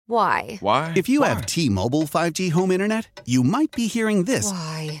Why? Why? If you have T-Mobile 5G home internet, you might be hearing this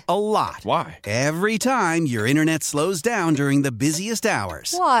Why? a lot. Why? Every time your internet slows down during the busiest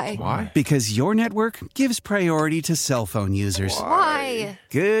hours. Why? Why? Because your network gives priority to cell phone users. Why?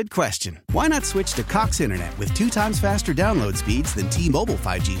 Good question. Why not switch to Cox Internet with 2 times faster download speeds than T-Mobile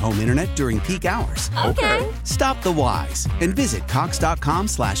 5G home internet during peak hours? Okay. Stop the whys and visit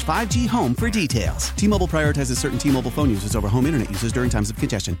cox.com/5G home for details. T-Mobile prioritizes certain T-Mobile phone users over home internet users during times of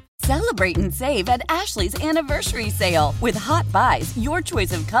congestion. Celebrate and save at Ashley's Anniversary Sale. With Hot Buys, your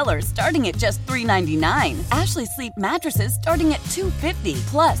choice of colors starting at just $3.99. Ashley Sleep mattresses starting at $2.50.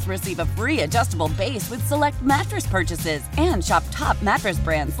 Plus, receive a free adjustable base with select mattress purchases. And shop top mattress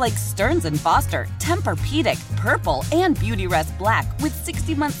brands like Stearns & Foster, Tempur-Pedic, Purple, and Beautyrest Black with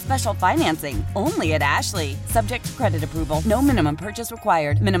 60-month special financing. Only at Ashley. Subject to credit approval. No minimum purchase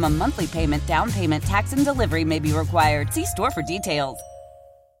required. Minimum monthly payment, down payment, tax, and delivery may be required. See store for details.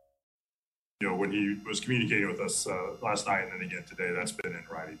 When he was communicating with us last night and then again today, that's been in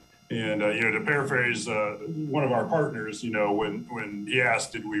writing. And, to paraphrase one of our partners, when he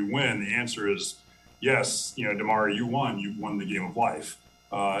asked, did we win? The answer is yes. DeMar, you won. You won the game of life.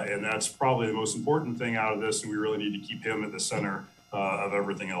 And that's probably the most important thing out of this. And we really need to keep him at the center of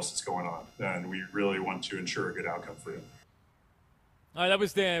everything else that's going on. And we really want to ensure a good outcome for him. All right, that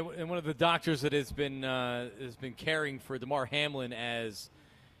was one of the doctors that has been caring for Damar Hamlin as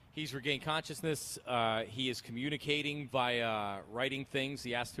he's regained consciousness. He is communicating via writing things.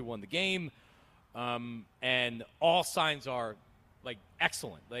 He asked who won the game, and all signs are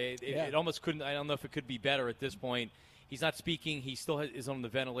excellent. It almost couldn't. I don't know if it could be better at this point. He's not speaking. He still is on the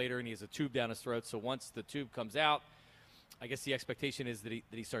ventilator, and he has a tube down his throat. So once the tube comes out, I guess the expectation is that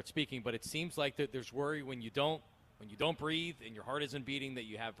he starts speaking. But it seems like that there's worry when you don't breathe and your heart isn't beating that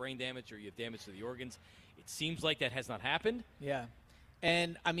you have brain damage or you have damage to the organs. It seems like that has not happened. Yeah.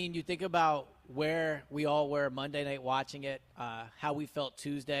 And, you think about where we all were Monday night watching it, how we felt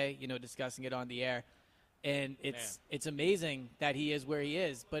Tuesday, discussing it on the air. And it's amazing that he is where he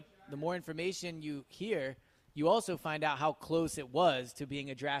is. But the more information you hear, you also find out how close it was to being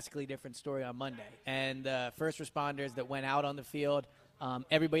a drastically different story on Monday. And the first responders that went out on the field,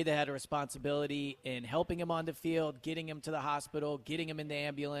 everybody that had a responsibility in helping him on the field, getting him to the hospital, getting him in the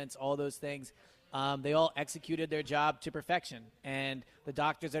ambulance, all those things, they all executed their job to perfection. And the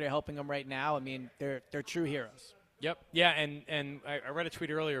doctors that are helping him right now, they're true heroes. Yep. Yeah, and I read a tweet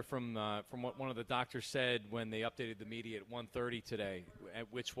earlier from what one of the doctors said when they updated the media at 1:30 today,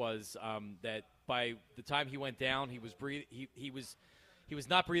 which was that by the time he went down, he was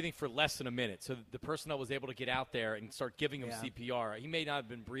not breathing for less than a minute. So the personnel was able to get out there and start giving him CPR. He may not have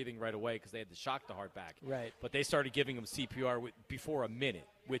been breathing right away because they had to shock the heart back. Right. But they started giving him CPR before a minute,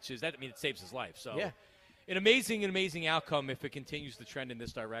 which is it saves his life. So yeah. An amazing outcome if it continues to trend in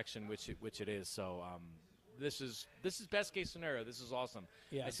this direction, which it is. So this is best case scenario. This is awesome.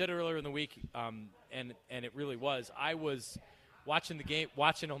 Yeah. I said it earlier in the week, and it really was. I was watching the game,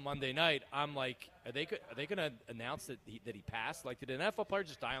 watching on Monday night. I'm like, are they going to announce that he passed? Did an NFL player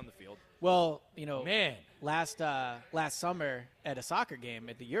just die on the field? Well, man, last summer at a soccer game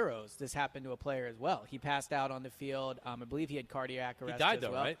at the Euros, this happened to a player as well. He passed out on the field. I believe he had cardiac arrest. He died as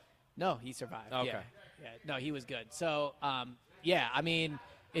though, well. right? No, he survived. Okay. Yeah. No, he was good. So,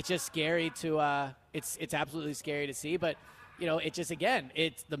 it's just scary to it's absolutely scary to see, but it's just, again,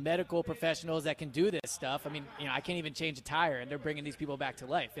 it's the medical professionals that can do this stuff. I can't even change a tire, and they're bringing these people back to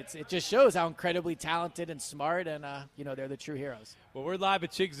life. It just shows how incredibly talented and smart, and they're the true heroes. Well, we're live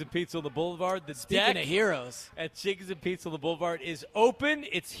at Chicks and Pizza on the Boulevard. The Speaking deck of heroes, at Chicks and Pizza on the Boulevard is open.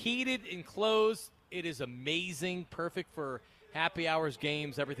 It's heated, enclosed. It is amazing, perfect for happy hours,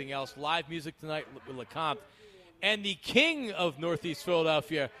 games, everything else. Live music tonight with LeCompte. And the king of Northeast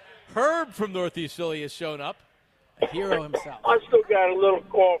Philadelphia, Herb from Northeast Philly, has shown up. A hero himself. I still got a little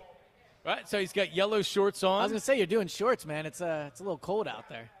cough. Right, so he's got yellow shorts on. I was going to say, you're doing shorts, man. It's a little cold out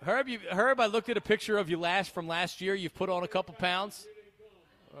there. Herb, I looked at a picture of you from last year. You've put on a couple pounds.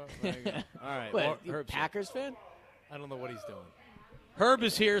 Oh, there you go. All right. What, you a Packers fan? I don't know what he's doing. Herb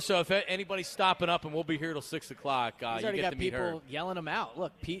is here, so if anybody's stopping up, and we'll be here till 6 o'clock, he's already you get got to meet Herb. people yelling him out.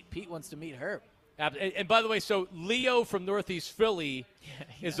 Look, Pete wants to meet Herb. And by the way, so Leo from Northeast Philly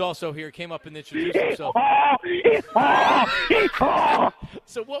is also here. Came up and introduced himself.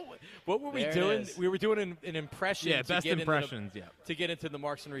 So what were we doing? We were doing an impression. Yeah, best impressions. To get into the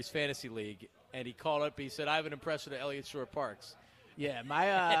Marks and Reese Fantasy League, and he called up. He said, "I have an impression of Elliott Shore-Parks." Yeah,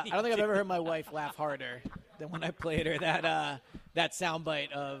 I don't think I've ever heard my wife laugh harder than when I played her that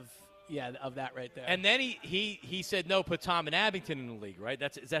soundbite of that right there. And then he said, "No, put Tom and Abington in the league." Right?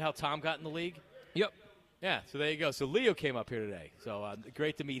 Is that how Tom got in the league? Yep. Yeah, so there you go. So Leo came up here today. So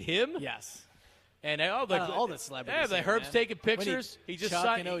great to meet him. Yes. And all the celebrities. Yeah, the here, Herb's man. taking pictures. He just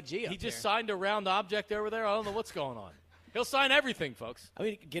signed. OG He just signed a round object over there. I don't know what's going on. He'll sign everything, folks. I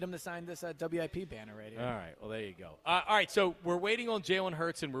mean, get him to sign this WIP banner right here. All right. Well, there you go. All right. So we're waiting on Jalen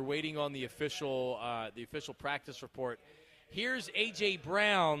Hurts, and we're waiting on the official practice report. Here's A.J.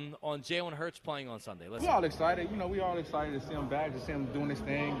 Brown on Jalen Hurts playing on Sunday. Listen. We're all excited. We all excited to see him back, to see him doing his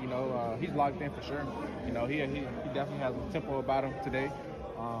thing. He's locked in for sure. He definitely has a tempo about him today.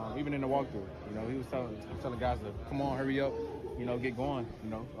 Even in the walkthrough, he was telling guys to come on, hurry up, get going.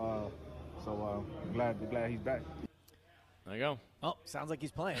 So glad he's back. There you go. Oh, sounds like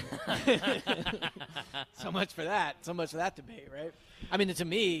he's playing. So much for that. So much for that debate, right? I mean, to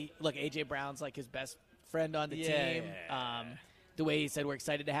me, look, A.J. Brown's like his best friend on the team. The way he said we're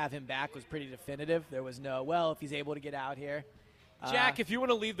excited to have him back was pretty definitive. There was no, if he's able to get out here. Jack, if you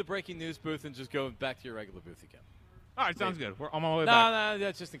want to leave the breaking news booth and just go back to your regular booth again. All right, sounds good. We're on my way back. No,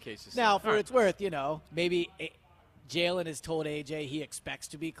 that's just in case. Now, for it's worth, maybe Jalen has told A.J. he expects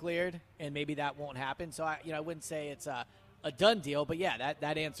to be cleared, and maybe that won't happen. So, I wouldn't say it's a done deal. But, yeah,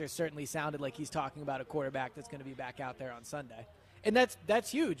 that answer certainly sounded like he's talking about a quarterback that's going to be back out there on Sunday. And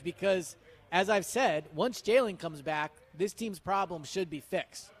that's huge because, as I've said, once Jalen comes back, this team's problem should be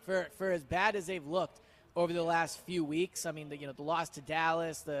fixed. For as bad as they've looked over the last few weeks, I mean, the loss to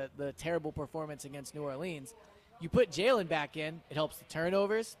Dallas, the terrible performance against New Orleans, you put Jalen back in, it helps the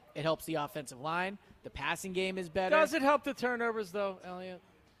turnovers, it helps the offensive line, the passing game is better. Does it help the turnovers, though, Elliot?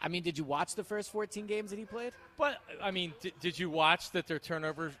 I mean, did you watch the first 14 games that he played? But, I mean, did you watch that their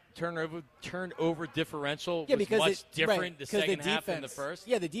turnover differential yeah, was because much different the second half than the first?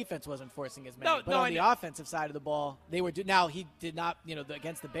 Yeah, the defense wasn't forcing as many. No, on the offensive side of the ball, they were now he did not,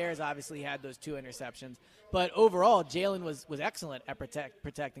 against the Bears, obviously he had those 2 interceptions. But overall, Jalen was excellent at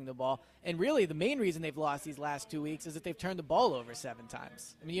protecting the ball. And really, the main reason they've lost these last 2 weeks is that they've turned the ball over 7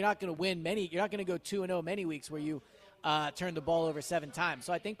 times. I mean, you're not going to win many. You're not going to go 2-0 many weeks where you turn the ball over 7 times.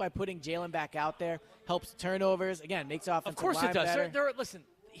 So I think by putting Jalen back out there helps turnovers. Again, makes offensive Of course line it does. better. Listen,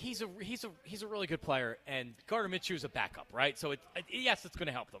 he's a really good player, and Gardner Minshew is a backup, right? So yes, it's going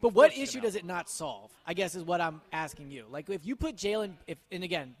to help them. But what issue does it not solve? I guess is what I'm asking you. Like if you put Jalen, and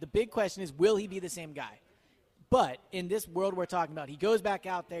again, the big question is, will he be the same guy? But in this world we're talking about, he goes back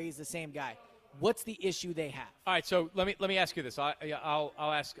out there, he's the same guy. What's the issue they have? All right, so let me ask you this. I'll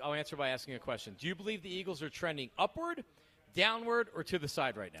answer by asking a question. Do you believe the Eagles are trending upward, downward, or to the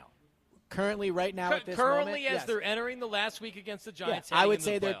side right now? Currently, right now, at this currently, moment, as yes. they're entering the last week against the Giants, I would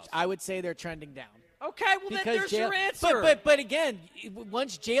say they're they're trending down. Okay, well then there's your answer. But again,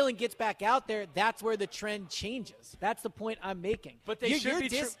 once Jalen gets back out there, that's where the trend changes. That's the point I'm making. But you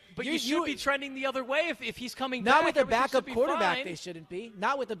should be trending the other way if he's coming back. Not with a backup quarterback, fine. they shouldn't be.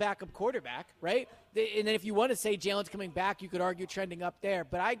 Not with a backup quarterback, right? And then if you want to say Jalen's coming back, you could argue trending up there.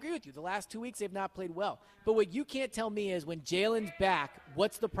 But I agree with you. The last 2 weeks they've not played well. But what you can't tell me is when Jalen's back,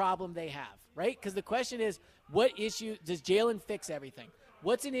 what's the problem they have, right? Because the question is, what issue does Jalen fix everything?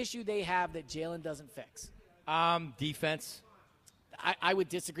 What's an issue they have that Jalen doesn't fix? Defense. I would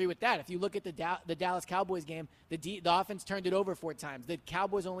disagree with that. If you look at the Dallas Cowboys game, the offense turned it over 4 times. The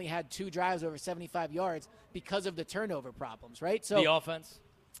Cowboys only had 2 drives over 75 yards because of the turnover problems, right? So the offense.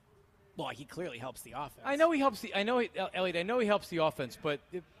 Well, he clearly helps the offense. Elliot, I know he helps the offense, but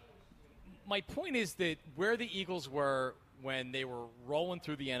my point is that where the Eagles were when they were rolling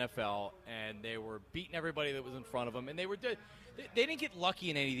through the NFL and they were beating everybody that was in front of them, and they didn't get lucky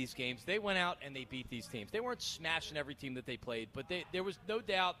in any of these games. They went out and they beat these teams. They weren't smashing every team that they played, but there was no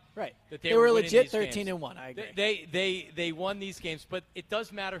doubt that they were legit 13-1. I agree. They won these games, but it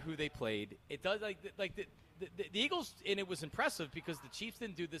does matter who they played. It does the Eagles, and it was impressive because the Chiefs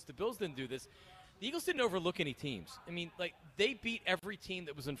didn't do this, the Bills didn't do this. The Eagles didn't overlook any teams. I mean, they beat every team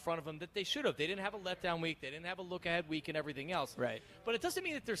that was in front of them that they should have. They didn't have a letdown week. They didn't have a look-ahead week and everything else. Right. But it doesn't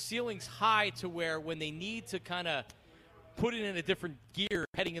mean that their ceiling's high to where when they need to kind of put it in a different gear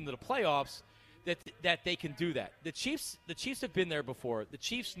heading into the playoffs, that they can do that. The Chiefs have been there before. The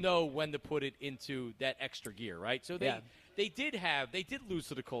Chiefs know when to put it into that extra gear, right? So they did lose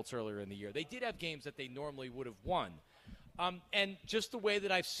to the Colts earlier in the year. They did have games that they normally would have won. And just the way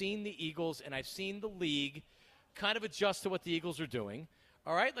that I've seen the Eagles and I've seen the league kind of adjust to what the Eagles are doing.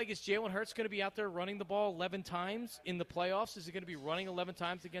 All right, is Jalen Hurts going to be out there running the ball 11 times in the playoffs? Is he going to be running 11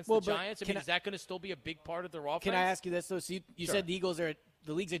 times against the Giants? Is that going to still be a big part of their offense? Can I ask you this, though? So you Sure. said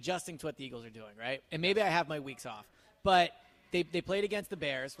the league's adjusting to what the Eagles are doing, right? And maybe I have my weeks off. But they played against the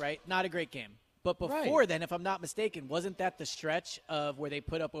Bears, right? Not a great game. But before then, if I'm not mistaken, wasn't that the stretch of where they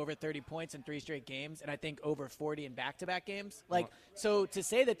put up over 30 points in 3 straight games and I think over 40 in back-to-back games? So to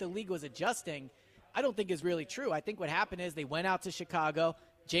say that the league was adjusting, I don't think is really true. I think what happened is they went out to Chicago.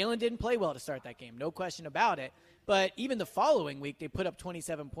 Jalen didn't play well to start that game, no question about it. But even the following week, they put up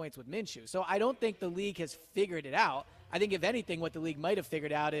 27 points with Minshew. So I don't think the league has figured it out. I think, if anything, what the league might have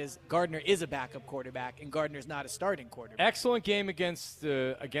figured out is Gardner is a backup quarterback and Gardner's not a starting quarterback. Excellent game against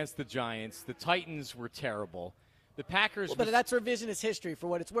the Giants. The Titans were terrible. The Packers. But that's revisionist history for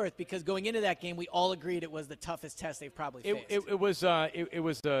what it's worth, because going into that game, we all agreed it was the toughest test they've probably faced. It was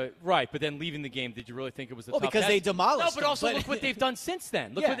right, but then leaving the game, did you really think it was the toughest? Because they demolished. No, but also look what they've done since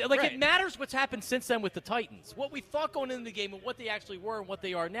then. Look, it matters what's happened since then with the Titans. What we thought going into the game and what they actually were and what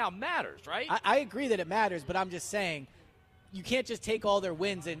they are now matters, right? I agree that it matters, but I'm just saying, you can't just take all their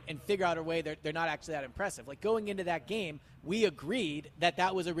wins and figure out a way they're not actually that impressive. Like, going into that game, we agreed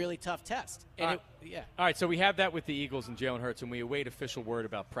that was a really tough test. And All right, so we have that with the Eagles and Jalen Hurts, and we await official word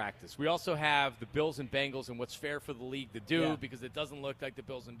about practice. We also have the Bills and Bengals and what's fair for the league to do, because it doesn't look like the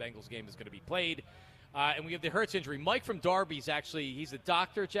Bills and Bengals game is going to be played. And we have the Hurts injury. Mike from Darby's he's a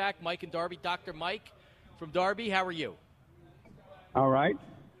doctor, Jack. Mike and Darby. Dr. Mike from Darby, how are you? All right.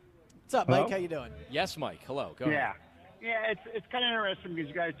 What's up, Mike? How you doing? Yes, Mike. Hello. Go ahead. Yeah, it's kind of interesting because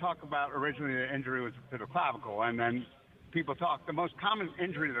you guys talk about originally the injury was to the clavicle, and then people talk. The most common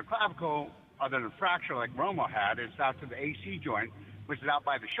injury to the clavicle, other than a fracture like Romo had, is out to the AC joint, which is out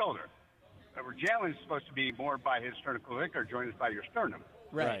by the shoulder. Where Jalen's supposed to be more by his sternocleidomastoid joint is by your sternum.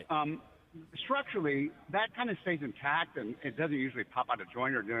 Right. Structurally, that kind of stays intact, and it doesn't usually pop out of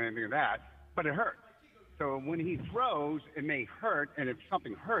joint or do anything of that, but it hurts. So when he throws, it may hurt, and if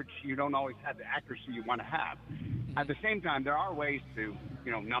something hurts, you don't always have the accuracy you want to have. At the same time, there are ways to,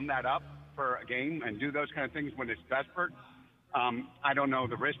 numb that up for a game and do those kind of things when it's desperate. I don't know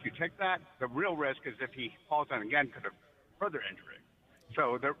the risk you take that. The real risk is if he falls down again, could have further injury.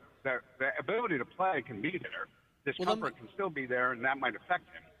 So the ability to play can be there. Discomfort can still be there, and that might affect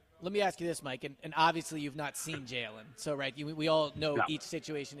him. Let me ask you this, Mike, and obviously you've not seen Jalen. So, right, we all know each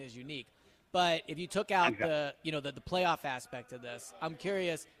situation is unique. But if you took out the playoff aspect of this, I'm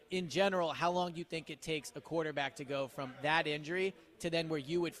curious, in general, how long do you think it takes a quarterback to go from that injury to then where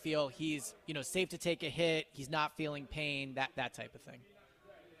you would feel he's, safe to take a hit, he's not feeling pain, that type of thing?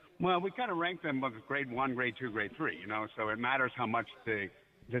 Well, we kind of rank them with grade 1, grade 2, grade 3, so it matters how much the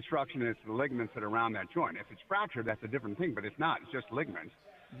disruption is to the ligaments that are around that joint. If it's fractured, that's a different thing, but it's not. It's just ligaments.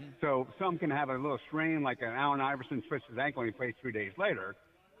 Mm-hmm. So some can have a little strain, like an Allen Iverson twists his ankle and he plays 3 days later.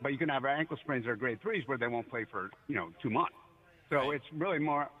 But you can have ankle sprains that are grade 3s where they won't play for, 2 months. So It's really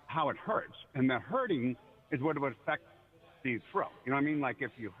more how it hurts. And the hurting is what would affect the throw. You know what I mean? Like, if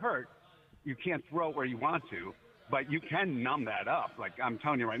you hurt, you can't throw where you want to, but you can numb that up. Like, I'm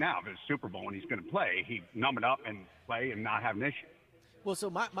telling you right now, if it's Super Bowl and he's going to play, he'd numb it up and play and not have an issue. Well, so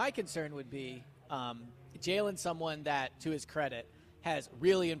my concern would be Jalen's someone that, to his credit, has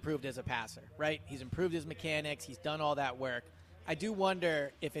really improved as a passer, right? He's improved his mechanics. He's done all that work. I do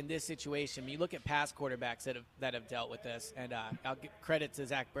wonder if in this situation, you look at past quarterbacks that have dealt with this, and I'll give credit to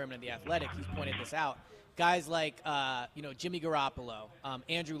Zach Berman and The Athletic. He's pointed this out. Guys like, Jimmy Garoppolo,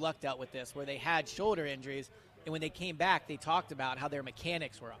 Andrew Luck dealt with this, where they had shoulder injuries, and when they came back, they talked about how their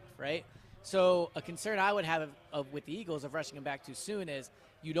mechanics were off, right? So a concern I would have with the Eagles of rushing him back too soon is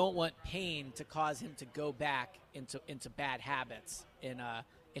you don't want pain to cause him to go back into bad habits in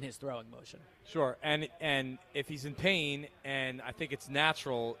his throwing motion. Sure, and if he's in pain, and I think it's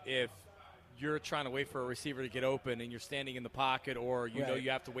natural if you're trying to wait for a receiver to get open and you're standing in the pocket, or you know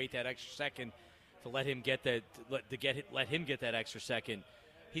you have to wait that extra second to let him get that let him get that extra second,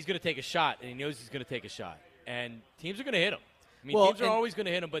 he's going to take a shot, and he knows he's going to take a shot, and teams are going to hit him. I mean, teams are always going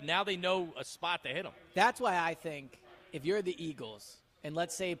to hit him, but now they know a spot to hit him. That's why I think if you're the Eagles, and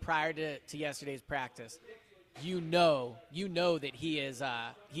let's say prior to yesterday's practice, you know that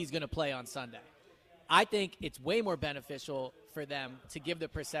he's going to play on Sunday. I think it's way more beneficial for them to give the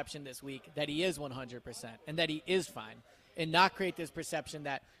perception this week that he is 100% and that he is fine, and not create this perception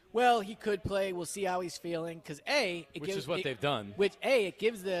that, well, he could play, we'll see how he's feeling, because they've done. It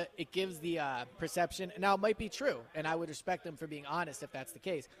gives the perception. Now, it might be true, and I would respect them for being honest if that's the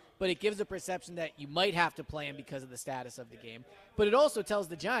case, but it gives a perception that you might have to play him because of the status of the game. But it also tells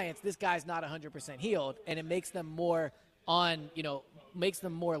the Giants this guy's not 100% healed, and it makes them more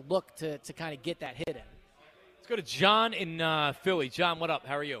look to kind of get that hit in. Let's go to John in Philly. John, what up?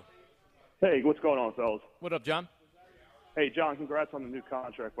 How are you? Hey, what's going on, fellas? What up, John? Hey, John, congrats on the new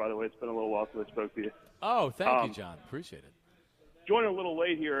contract, by the way. It's been a little while since I spoke to you. Oh, thank you, John. Appreciate it. Joining a little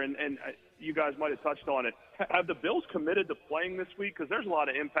late here, and you guys might have touched on it. Have the Bills committed to playing this week? Because there's a lot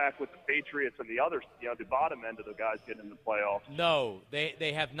of impact with the Patriots and the others, the bottom end of the guys getting in the playoffs. No,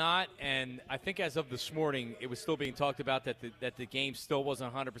 they have not. And I think as of this morning, it was still being talked about that the game still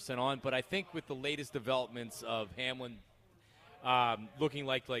wasn't 100% on. But I think with the latest developments of Hamlin looking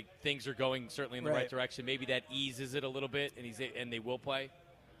like things are going certainly in the right direction, maybe that eases it a little bit, and they will play.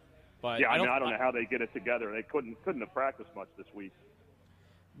 But yeah, I don't know how they get it together. They couldn't have practiced much this week.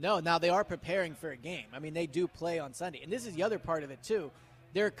 No, now they are preparing for a game. I mean, they do play on Sunday. And this is the other part of it, too.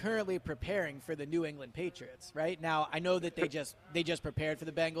 They're currently preparing for the New England Patriots, right? Now, I know that they just prepared for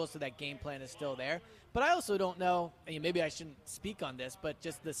the Bengals, so that game plan is still there. But I also don't know, I mean, maybe I shouldn't speak on this, but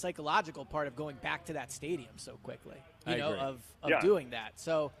just the psychological part of going back to that stadium so quickly, of doing that.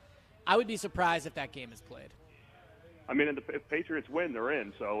 So I would be surprised if that game is played. I mean, if Patriots win, they're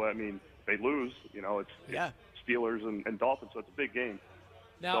in. So, I mean, if they lose, it's Steelers and Dolphins, so it's a big game.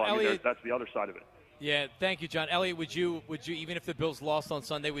 Now, so, Elliot, that's the other side of it. Yeah, thank you, John. Elliot, would you even if the Bills lost on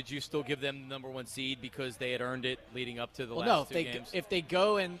Sunday, would you still give them the number one seed because they had earned it leading up to the last two games? If they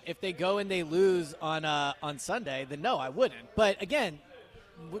go and they lose on Sunday, then no, I wouldn't. But again,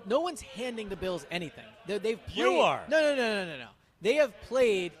 no one's handing the Bills anything. They've played, you are. No. They have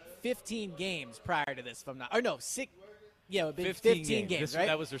played 15 games prior to this. If I'm not, or no, 6. Yeah, it would be 15 games, right?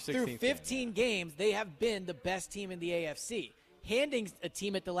 That was their 16th. Through 15 games, they have been the best team in the AFC. Handing a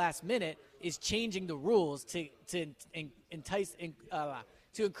team at the last minute is changing the rules to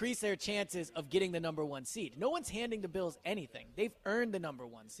increase their chances of getting the number one seed. No one's handing the Bills anything. They've earned the number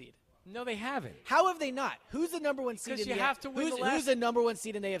one seed. No, they haven't. How have they not? Who's the number one seed? Because you have to win Who's the number one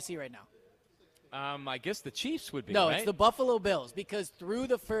seed in the AFC right now? I guess the Chiefs would be. No, right? It's the Buffalo Bills because through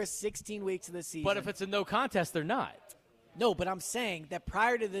the first 16 weeks of the season. But if it's a no contest, they're not. No, but I'm saying that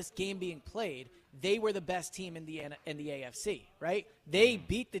prior to this game being played, they were the best team in the AFC, right? They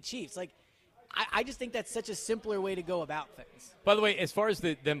beat the Chiefs. I just think that's such a simpler way to go about things. By the way, as far as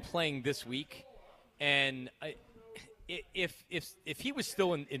them playing this week, and if he was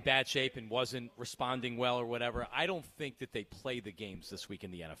still in bad shape and wasn't responding well or whatever, I don't think that they play the games this week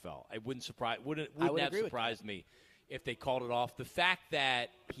in the NFL. It wouldn't have surprised me if they called it off. The fact that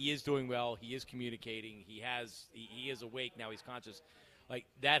he is doing well, he is communicating, he is awake now, he's conscious,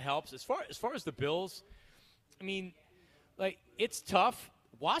 that helps. As far as the Bills, I mean, it's tough.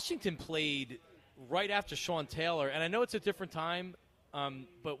 Washington played right after Sean Taylor, and I know it's a different time,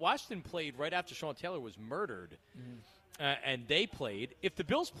 but Washington played right after Sean Taylor was murdered, and they played. If the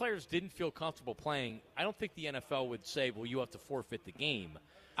Bills players didn't feel comfortable playing, I don't think the NFL would say, well, you have to forfeit the game.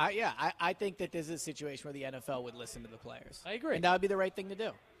 I think that this is a situation where the NFL would listen to the players. I agree. And that would be the right thing to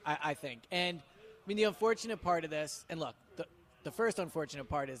do, I think. And, I mean, the unfortunate part of this, and look, the first unfortunate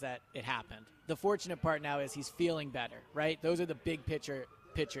part is that it happened. The fortunate part now is he's feeling better, right? Those are the big picture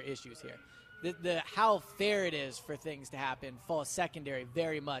issues here. The how fair it is for things to happen falls secondary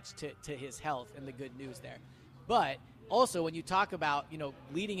very much to his health and the good news there. But also when you talk about,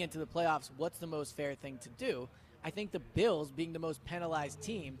 leading into the playoffs, what's the most fair thing to do? I think the Bills being the most penalized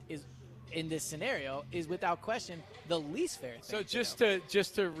team is in this scenario is without question the least fair thing. So just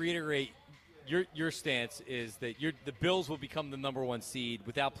to reiterate, your stance is that the Bills will become the number one seed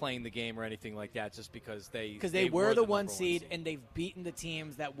without playing the game or anything like that, just because they were the one seed and they've beaten the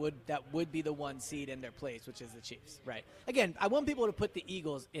teams that would be the one seed in their place, which is the Chiefs. Right. Again, I want people to put the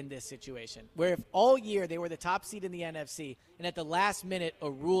Eagles in this situation where if all year they were the top seed in the NFC and at the last minute a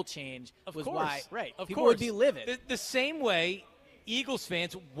rule change people would be livid. The same way Eagles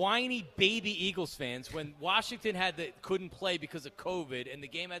fans, whiny baby Eagles fans, when Washington couldn't play because of COVID and the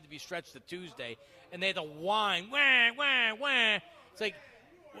game had to be stretched to Tuesday, and they had to whine, wah, wah, wah. It's like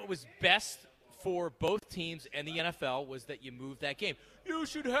what was best for both teams and the NFL was that you moved that game. You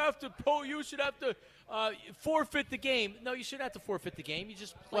should have to forfeit the game. No, you shouldn't have to forfeit the game. You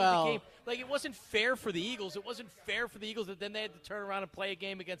just played the game. It wasn't fair for the Eagles. It wasn't fair for the Eagles that then they had to turn around and play a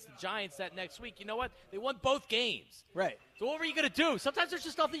game against the Giants that next week. You know what? They won both games. Right. So what were you going to do? Sometimes there's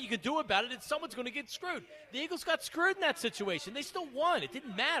just nothing you can do about it, and someone's going to get screwed. The Eagles got screwed in that situation. They still won. It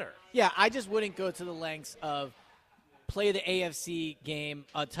didn't matter. Yeah, I just wouldn't go to the lengths of play the AFC game,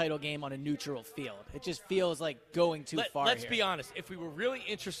 a title game on a neutral field. It just feels like going too far. Let's be honest. If we were really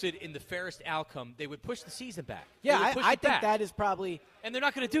interested in the fairest outcome, they would push the season back. Yeah, I think that is probably... And they're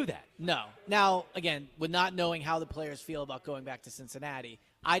not going to do that. No. Now, again, with not knowing how the players feel about going back to Cincinnati,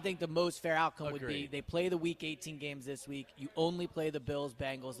 I think the most fair outcome would be they play the Week 18 games this week, you only play the Bills,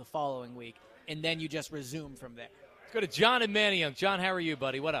 Bengals the following week, and then you just resume from there. Go to John and Manayunk. John, how are you,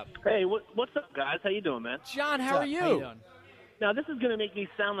 buddy? What up? Hey, what's up, guys? How you doing, man? John, how are you? How you doing? Now, this is going to make me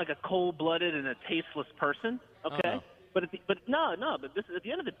sound like a cold-blooded and a tasteless person, okay? But this at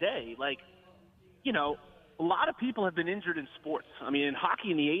the end of the day, like, you know, a lot of people have been injured in sports. I mean, in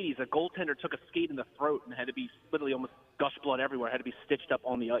hockey in the 80s, a goaltender took a skate in the throat and had to be literally almost gush blood everywhere, had to be stitched up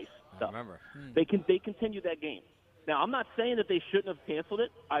on the ice. So I remember. They continue that game. Now, I'm not saying that they shouldn't have canceled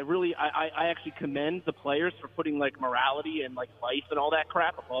it. I actually commend the players for putting, like, morality and, like, life and all that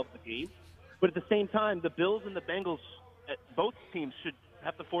crap above the game. But at the same time, the Bills and the Bengals, both teams should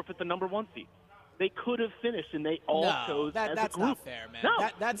have to forfeit the number 1 seed. They could have finished, and they all chose as a group. That's not fair, man. No.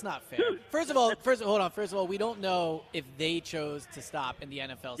 That's not fair. Dude, First of all, we don't know if they chose to stop and the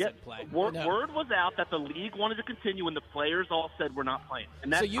NFL said play. Word was out that the league wanted to continue, and the players all said we're not playing.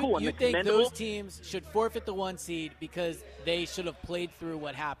 And that's so cool. you think those teams should forfeit the 1 seed because they should have played through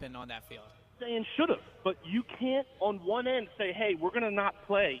what happened on that field? Saying should have, but you can't on one end say, hey, we're going to not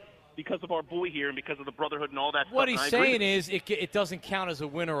play because of our boy here and because of the brotherhood and all that what stuff. He's saying is it doesn't count as a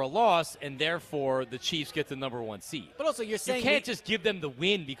win or a loss, and therefore the Chiefs get the number 1 seed. But also you're saying you can't just give them the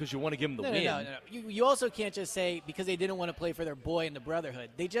win because you want to give them the win. No. You also can't just say because they didn't want to play for their boy in the brotherhood.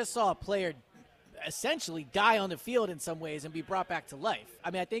 They just saw a player essentially die on the field in some ways and be brought back to life. I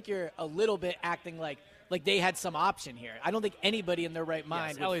mean, I think you're a little bit acting like they had some option here. I don't think anybody in their right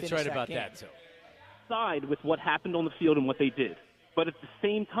mind would Elliott's finish right about game. that too. Side with what happened on the field and what they did. But at the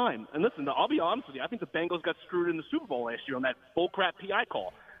same time, and listen, I'll be honest with you, I think the Bengals got screwed in the Super Bowl last year on that bullcrap PI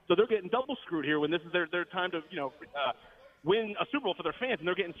call. So they're getting double screwed here when this is their time to, win a Super Bowl for their fans, and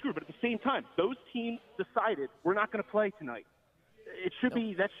they're getting screwed. But at the same time, those teams decided we're not going to play tonight. It should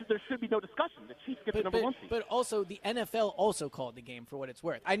be there should be no discussion. The Chiefs get the number 1 seed. But also the NFL also called the game for what it's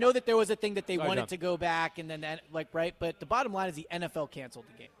worth. I know that there was a thing that they wanted to go back and then right. But the bottom line is the NFL canceled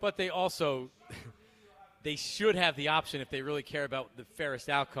the game. But they also. They should have the option if they really care about the fairest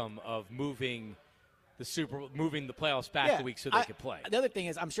outcome of moving the playoffs back a week so they could play. The other thing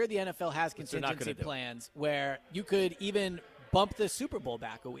is I'm sure the NFL has contingency plans where you could even bump the Super Bowl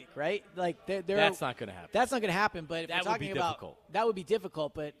back a week, right? Like that's not going to happen. That's not going to happen, but if that we're talking would be difficult. That would be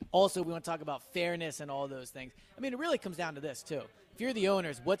difficult, but also we want to talk about fairness and all those things. I mean, it really comes down to this too. If you're the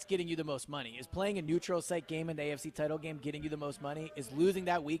owners, what's getting you the most money? Is playing a neutral site game in the AFC title game getting you the most money? Is losing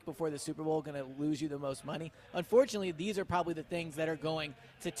that week before the Super Bowl going to lose you the most money? Unfortunately, these are probably the things that are going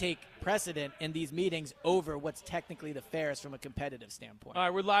to take precedent in these meetings over what's technically the fairest from a competitive standpoint. All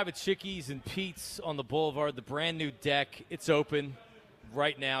right, we're live at Chickies and Pete's on the Boulevard, the brand new deck. It's open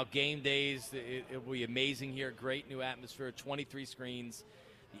right now. Game days, it will be amazing here. Great new atmosphere, 23 screens,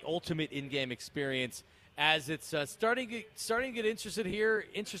 the ultimate in-game experience. As it's starting to get interesting here,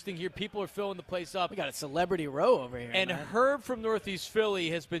 people are filling the place up. We got a celebrity row over here. And man. Herb from Northeast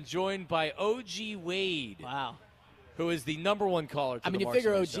Philly has been joined by OG Wade. Wow. Who is the number 1 caller to the you Marks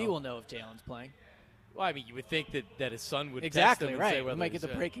figure and OG Show. will know if Jalen's playing. Well, I mean, you would think that his son would exactly text him right. and say whether We might get the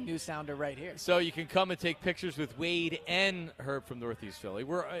he's, breaking news sounder right here. So you can come and take pictures with Wade and Herb from Northeast Philly.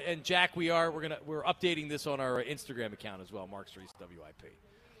 And Jack, we're updating this on our Instagram account as well, Marks Reese WIP.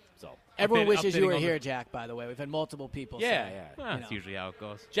 So everyone wishes you were here, Jack, by the way. We've had multiple people say. Well, that's usually how it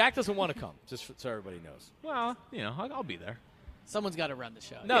goes. Jack doesn't want to come, just so everybody knows. Well, I'll be there. Someone's got to run the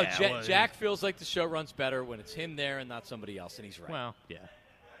show. No, Jack feels like the show runs better when it's him there and not somebody else, and he's right. Well, yeah.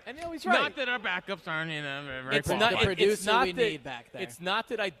 And he's right. Not that our backups aren't, very it's not the producer we need back there. It's not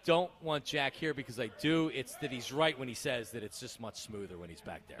that I don't want Jack here because I do. It's that he's right when he says that it's just much smoother when he's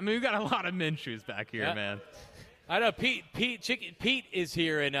back there. I mean, we've got a lot of Minshew's back here, man. I know Pete is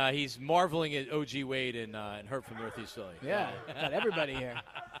here, and he's marveling at OG Wade and Herb from Northeast Philly. Yeah, got everybody here.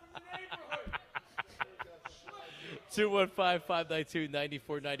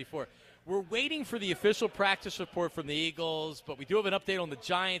 215-592-9494. We're waiting for the official practice report from the Eagles, but we do have an update on the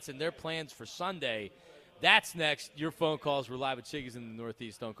Giants and their plans for Sunday. That's next. Your phone calls. We're live at Chickies in the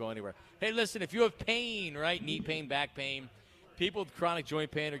Northeast. Don't go anywhere. Hey, listen, if you have pain, right, knee pain, back pain, people with chronic joint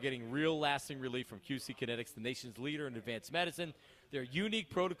pain are getting real lasting relief from QC Kinetics, the nation's leader in advanced medicine. Their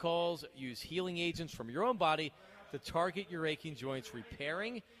unique protocols use healing agents from your own body to target your aching joints,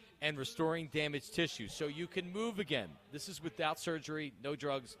 repairing and restoring damaged tissue so you can move again. This is without surgery, no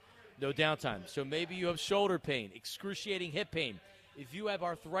drugs, no downtime. So maybe you have shoulder pain, excruciating hip pain. If you have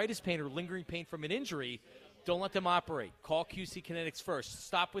arthritis pain or lingering pain from an injury, don't let them operate. Call QC Kinetics first.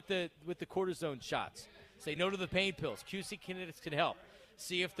 Stop with the cortisone shots. Say no to the pain pills. QC Kinetics can help.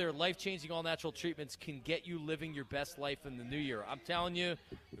 See if their life-changing all-natural treatments can get you living your best life in the new year. I'm telling you,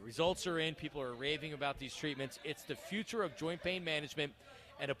 the results are in. People are raving about these treatments. It's the future of joint pain management,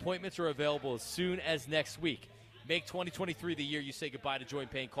 and appointments are available as soon as next week. Make 2023 the year you say goodbye to joint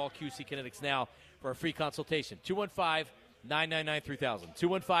pain. Call QC Kinetics now for a free consultation. 215-999-3000.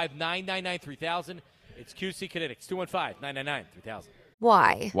 215-999-3000. It's QC Kinetics. 215-999-3000.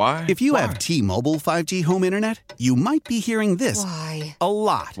 Why? Why? If you have T-Mobile 5G home internet, you might be hearing this Why? a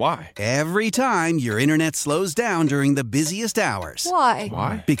lot. Why? Every time your internet slows down during the busiest hours. Why?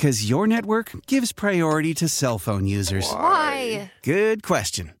 Why? Because your network gives priority to cell phone users. Why? Good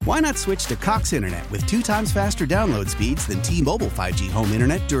question. Why not switch to Cox Internet with 2 times faster download speeds than T-Mobile 5G home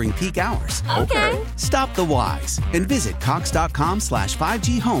internet during peak hours? Okay. Stop the whys and visit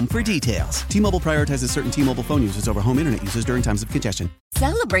cox.com/5G home for details. T-Mobile prioritizes certain T-Mobile phone users over home internet users during times of congestion.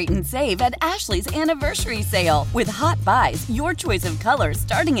 Celebrate and save at Ashley's Anniversary Sale. With Hot Buys, your choice of colors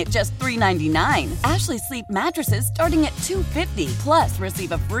starting at just $3.99. Ashley Sleep mattresses starting at $2.50. Plus,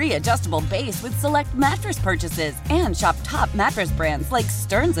 receive a free adjustable base with select mattress purchases. And shop top mattress brands like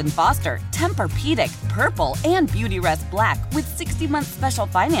Stearns & Foster, Tempur-Pedic, Purple, and Beautyrest Black with 60-month special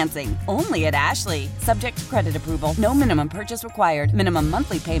financing. Only at Ashley. Subject to credit approval. No minimum purchase required. Minimum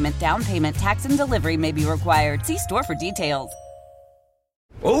monthly payment, down payment, tax, and delivery may be required. See store for details.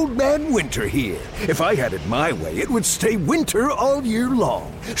 Old Man Winter here. If I had it my way, it would stay winter all year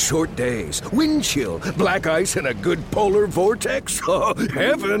long. Short days, wind chill, black ice, and a good polar vortex. Oh,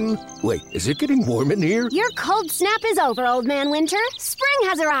 heaven! Wait, is it getting warm in here? Your cold snap is over, Old Man Winter. Spring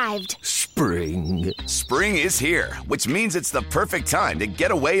has arrived. Spring. Spring is here, which means it's the perfect time to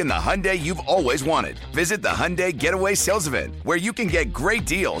get away in the Hyundai you've always wanted. Visit the Hyundai Getaway Sales Event, where you can get great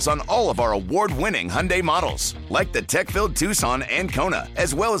deals on all of our award-winning Hyundai models, like the tech-filled Tucson and Kona,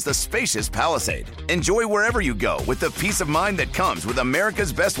 as well as the spacious Palisade. Enjoy wherever you go with the peace of mind that comes with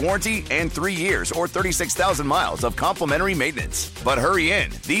America's best warranty and 3 years or 36,000 miles of complimentary maintenance. But hurry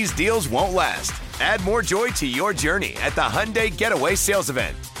in, these deals won't last. Add more joy to your journey at the Hyundai Getaway Sales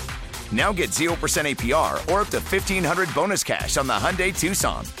Event. Now get 0% APR or up to $1,500 bonus cash on the Hyundai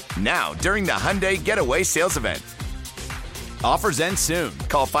Tucson. Now, during the Hyundai Getaway Sales Event. Offers end soon.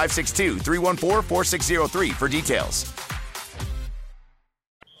 Call 562-314-4603 for details.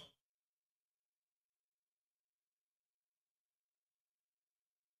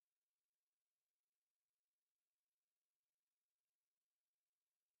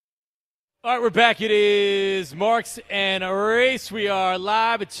 All right, we're back. It is Marks and a Race. We are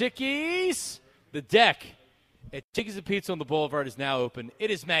live at Chickies. The deck at Chickies and Pizza on the Boulevard is now open. It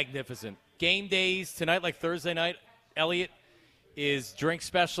is magnificent. Game days tonight, like Thursday night, Elliot, is drink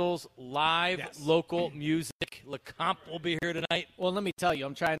specials, live, local music. LeComp will be here tonight. Well, let me tell you,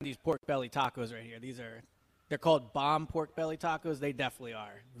 I'm trying these pork belly tacos right here. They're called bomb pork belly tacos. They definitely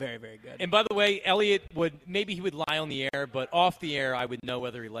are very, very good. And by the way, Elliot would lie on the air, but off the air, I would know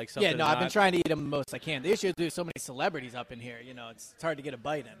whether he likes something. Yeah, no, or not. I've been trying to eat them the most I can. The issue is there's so many celebrities up in here. You know, it's hard to get a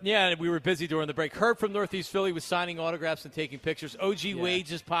bite in. Yeah, we were busy during the break. Herb from Northeast Philly was signing autographs and taking pictures. OG Wade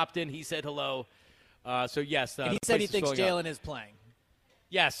just popped in. He said hello. So yes, and he said he thinks Jalen is playing.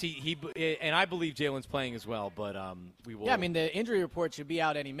 Yes, he and I believe Jalen's playing as well. But we will. Yeah, I mean the injury report should be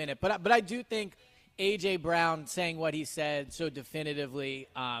out any minute. But I do think A.J. Brown saying what he said so definitively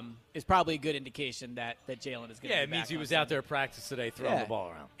is probably a good indication that Jalen is going to be back. Yeah, it means he was out there at practice today throwing the ball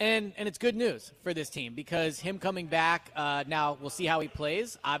around. And it's good news for this team because him coming back, now we'll see how he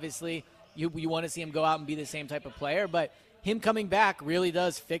plays. Obviously, you want to see him go out and be the same type of player, but him coming back really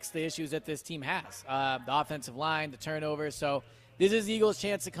does fix the issues that this team has. The offensive line, the turnovers. So this is the Eagles'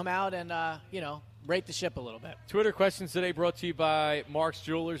 chance to come out and, right the ship a little bit. Twitter questions today brought to you by Mark's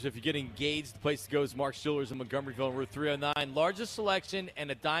Jewelers. If you get engaged, the place to go is Mark's Jewelers in Montgomeryville, Route 309. Largest selection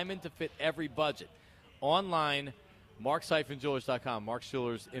and a diamond to fit every budget. Online, marks-jewelers.com. Mark's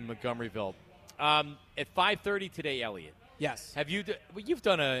Jewelers in Montgomeryville. At 5:30 today, Elliot. Yes. Have you've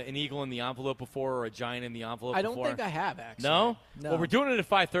done an eagle in the envelope before or a giant in the envelope before? I don't before? think I have, actually. No? No. Well, we're doing it at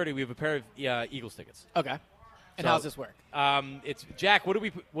 5:30. We have a pair of Eagles tickets. Okay. And how's this work? It's Jack. What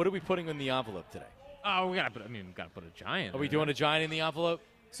are we putting in the envelope today? Oh, we gotta put a giant. Are we doing a giant in the envelope?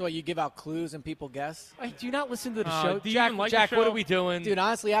 So you give out clues and people guess? Do you not listen to the show? Do you Jack, even like Jack the show? What are we doing? Dude,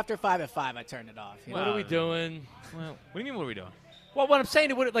 honestly, after 5 at 5, I turned it off. What are we doing? Well, what do you mean? What are we doing? Well, what I'm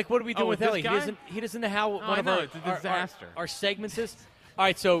saying, what are we doing with this Ellie? guy? He doesn't know how one of it's a disaster. our segments is. All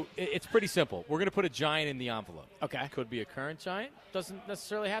right, so it's pretty simple. We're going to put a giant in the envelope. Okay. Could be a current giant. Doesn't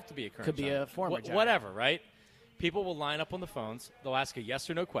necessarily have to be a current Could be giant. a former giant. Whatever, right? People will line up on the phones. They'll ask a yes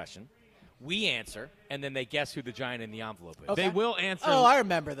or no question. We answer, and then they guess who the giant in the envelope is. Okay. They will answer. Oh, I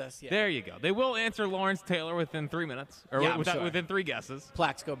remember this. Yeah. There you go. They will answer Lawrence Taylor within 3 minutes, or within 3 guesses.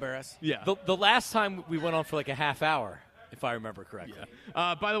 Plaxico Burress. Yeah. The last time we went on for like a half hour, if I remember correctly.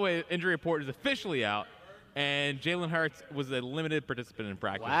 Yeah. By the way, injury report is officially out, and Jalen Hurts was a limited participant in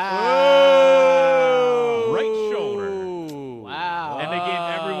practice. Wow. Right shoulder. Wow. And they gave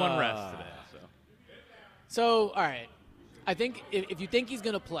everyone rest today. So, all right. I think if you think he's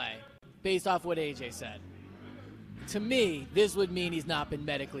going to play, based off what AJ said, to me, this would mean he's not been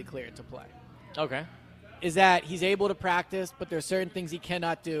medically cleared to play. Okay. Is that he's able to practice, but there are certain things he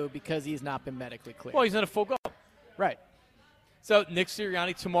cannot do because he's not been medically cleared. Well, he's in a full go. Right. So Nick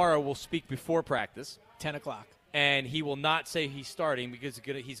Sirianni tomorrow will speak before practice. 10 o'clock. And he will not say he's starting because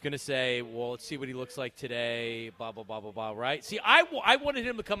he's going to say, well, let's see what he looks like today, blah, blah, blah, blah, blah, right? See, I wanted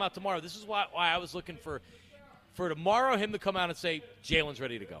him to come out tomorrow. This is why I was looking for tomorrow him to come out and say, Jalen's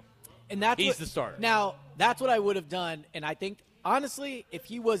ready to go. And he's the starter. Now, that's what I would have done, and I think, honestly, if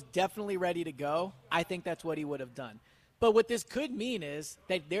he was definitely ready to go, I think that's what he would have done. But what this could mean is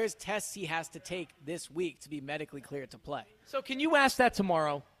that there's tests he has to take this week to be medically cleared to play. So can you ask that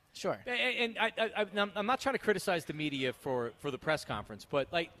tomorrow? Sure. And I'm not trying to criticize the media for the press conference, but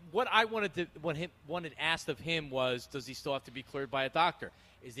like what I wanted asked of him was, does he still have to be cleared by a doctor?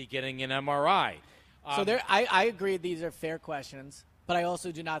 Is he getting an MRI? So I agree these are fair questions, but I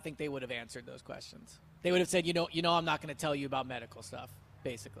also do not think they would have answered those questions. They would have said, I'm not going to tell you about medical stuff,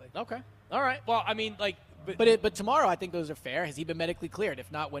 basically. Okay. All right. Well, I mean, like, but tomorrow I think those are fair. Has he been medically cleared?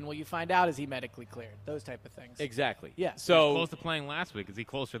 If not, when will you find out? Is he medically cleared? Those type of things. Exactly. Yeah. So he was close to playing last week. Is he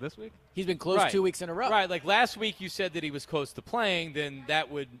closer this week? He's been close 2 weeks in a row. Right. Like last week you said that he was close to playing, then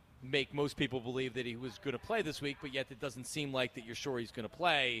that would make most people believe that he was going to play this week, but yet it doesn't seem like that you're sure he's going to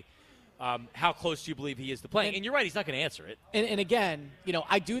play. How close do you believe he is to playing? And you're right, he's not going to answer it. And again,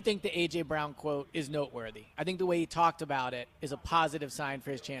 I do think the A.J. Brown quote is noteworthy. I think the way he talked about it is a positive sign for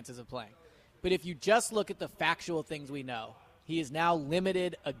his chances of playing. But if you just look at the factual things we know, he is now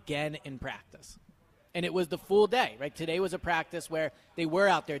limited again in practice. And it was the full day, right? Today was a practice where they were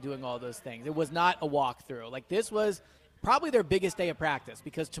out there doing all those things. It was not a walkthrough. Like, this was probably their biggest day of practice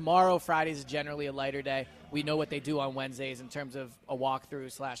because tomorrow, Fridays, is generally a lighter day. We know what they do on Wednesdays in terms of a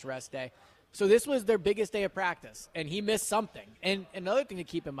walkthrough/rest day. So this was their biggest day of practice, and he missed something. And another thing to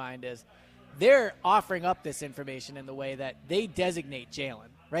keep in mind is they're offering up this information in the way that they designate Jalen,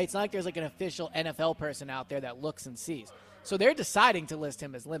 right? It's not like there's like an official NFL person out there that looks and sees. So they're deciding to list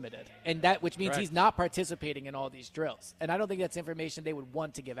him as limited, and which means he's not participating in all these drills. And I don't think that's information they would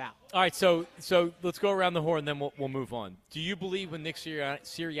want to give out. All right, so let's go around the horn, then we'll move on. Do you believe when Nick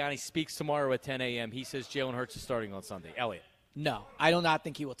Sirianni speaks tomorrow at 10 a.m., he says Jalen Hurts is starting on Sunday? Elliot? No, I do not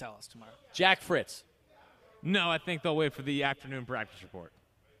think he will tell us tomorrow. Jack Fritz? No, I think they'll wait for the afternoon practice report.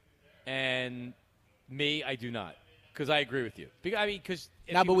 And me, I do not. Because I agree with you.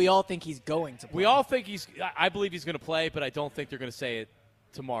 But we all think he's going to play. We all think I believe he's going to play, but I don't think they're going to say it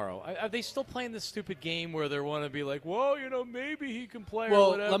tomorrow. Are they still playing this stupid game where they want to be like, well, maybe he can play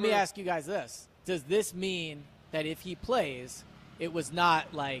or whatever? Let me ask you guys this. Does this mean that if he plays, it was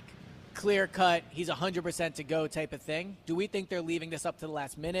not like clear-cut, he's 100% to go type of thing? Do we think they're leaving this up to the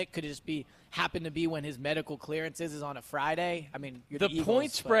last minute? Could it just happen to be when his medical clearances is on a Friday? I mean, you're the Eagles,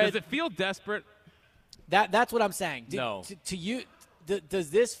 point spread. Does it feel desperate? That's what I'm saying. No. To you, does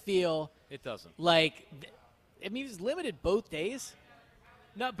this feel? It doesn't. Like, I mean, he's limited both days.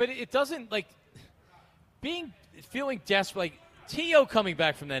 No, but it doesn't, like, feeling desperate. Like, T.O. coming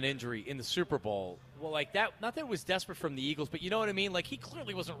back from that injury in the Super Bowl, well, like that, not that it was desperate from the Eagles, but you know what I mean? Like, he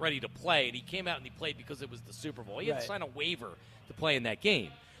clearly wasn't ready to play, and he came out and he played because it was the Super Bowl. He had to sign a waiver to play in that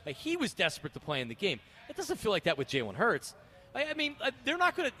game. Like, he was desperate to play in the game. It doesn't feel like that with Jalen Hurts. I mean, they're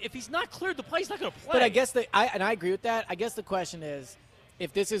not going to – if he's not cleared to play, he's not going to play. But I guess I agree with that. I guess the question is,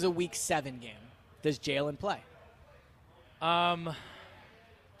 if this is a Week 7 game, does Jalen play?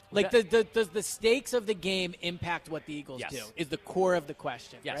 Does the stakes of the game impact what the Eagles do is the core of the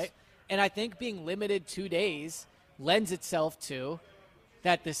question, right? And I think being limited 2 days lends itself to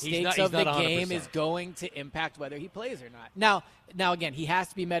that the stakes of the game is going to impact whether he plays or not. Now, again, he has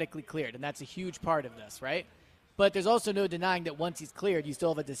to be medically cleared, and that's a huge part of this, right? But there's also no denying that once he's cleared, you still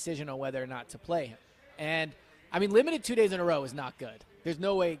have a decision on whether or not to play him. And, I mean, limited 2 days in a row is not good. There's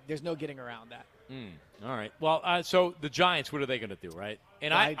no getting around that. All right. Well, so the Giants, what are they going to do, right?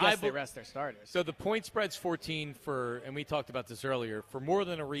 And I guess they rest their starters. So the point spread's 14 and we talked about this earlier, for more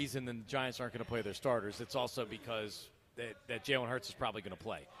than a reason than the Giants aren't going to play their starters. It's also because that Jalen Hurts is probably going to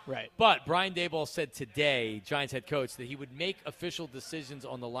play. Right. But Brian Daboll said today, Giants head coach, that he would make official decisions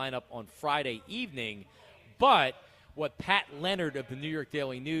on the lineup on Friday evening. But what Pat Leonard of the New York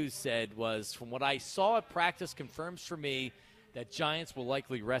Daily News said was, from what I saw at practice, confirms for me that Giants will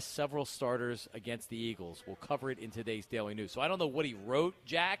likely rest several starters against the Eagles. We'll cover it in today's Daily News. So I don't know what he wrote,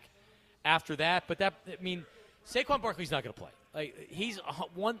 Jack, after that. But Saquon Barkley's not going to play. Like, he's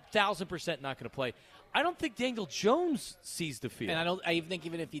 1,000% not going to play. I don't think Daniel Jones sees the field. And I even think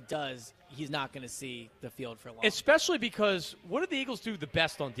even if he does, he's not going to see the field for long. Especially because what do the Eagles do the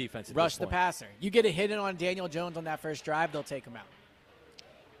best on defense at Rush this the point? passer. You get a hit in on Daniel Jones on that first drive, they'll take him out.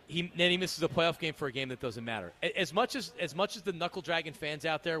 Then he misses a playoff game for a game that doesn't matter. As much as the Knuckle Dragon fans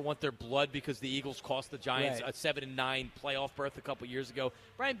out there want their blood because the Eagles cost the Giants a 7-9 playoff berth a couple years ago,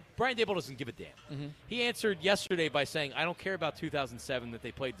 Brian Daboll doesn't give a damn. Mm-hmm. He answered yesterday by saying, "I don't care about 2007 that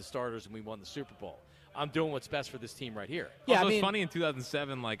they played the starters and we won the Super Bowl. I'm doing what's best for this team right here." Yeah, also, it's funny in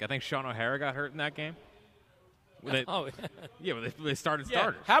 2007. Like I think Sean O'Hara got hurt in that game. They started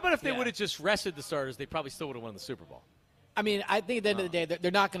starters. How about if they would have just rested the starters? They probably still would have won the Super Bowl. I mean, I think at the end of the day,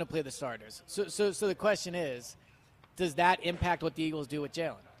 they're not going to play the starters. So the question is, does that impact what the Eagles do with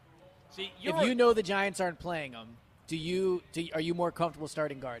Jalen? See, if you know the Giants aren't playing him, are you more comfortable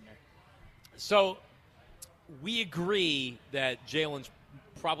starting Gardner? So we agree that Jalen's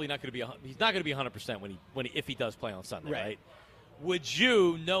probably not going to be. He's not going to be 100% if he does play on Sunday, right? Would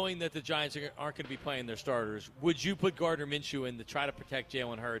you, knowing that the Giants aren't going to be playing their starters, would you put Gardner Minshew in to try to protect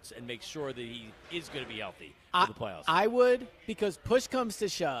Jalen Hurts and make sure that he is going to be healthy for the playoffs? I would, because push comes to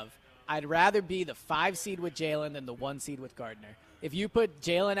shove. I'd rather be the 5 seed with Jalen than the 1 seed with Gardner. If you put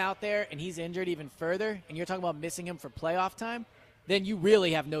Jalen out there and he's injured even further, and you're talking about missing him for playoff time, then you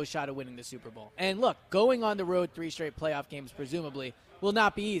really have no shot of winning the Super Bowl. And look, going on the road 3 straight playoff games, presumably, will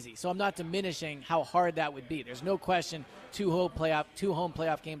not be easy. So I'm not diminishing how hard that would be. There's no question 2 home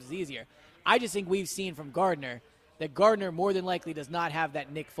playoff games is easier. I just think we've seen from Gardner that Gardner more than likely does not have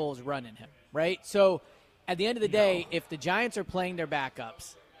that Nick Foles run in him, right? So at the end of the day, if the Giants are playing their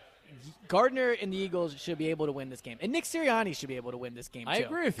backups, Gardner and the Eagles should be able to win this game. And Nick Sirianni should be able to win this game, too. I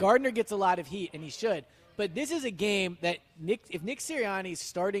agree with you. Gardner gets a lot of heat, and he should. But this is a game that if Nick Sirianni's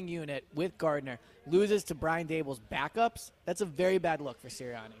starting unit with Gardner loses to Brian Daboll's backups, that's a very bad look for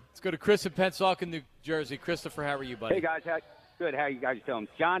Sirianni. Let's go to Chris in Pensacola, New Jersey. Christopher, how are you, buddy? Hey, guys. Good. How you guys doing?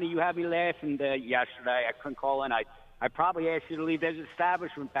 Johnny, you had me laughing yesterday. I couldn't call in. I probably asked you to leave this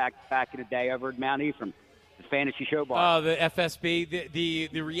establishment back in the day over at Mount Ephraim, the Fantasy Show Bar. Oh, the FSB.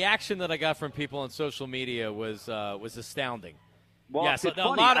 The reaction that I got from people on social media was astounding. Well, yes, it's a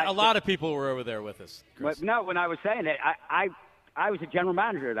funny. lot of people were over there with us. But no, when I was saying it, I was a general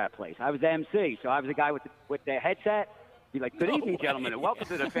manager of that place. I was the MC, so I was the guy with the headset. Be like, "Good evening, gentlemen, and welcome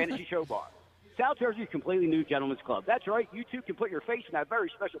to the Fantasy Show Bar. South Jersey's completely new gentlemen's club. That's right. You two can put your face in that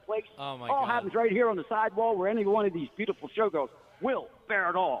very special place. Oh my all God. happens right here on the sidewall where any one of these beautiful showgirls will bear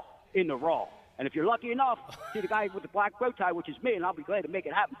it all in the raw. And if you're lucky enough, see the guy with the black bow tie, which is me, and I'll be glad to make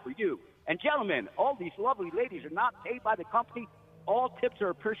it happen for you. And gentlemen, all these lovely ladies are not paid by the company. All tips are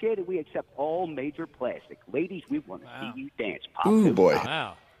appreciated. We accept all major plastic. Ladies, we want to see you dance. Pop Ooh, two. boy.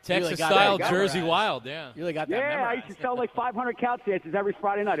 Wow. Texas-style Jersey Wild, yeah. You really got that Yeah, memorized. I used to sell like 500 couch dances every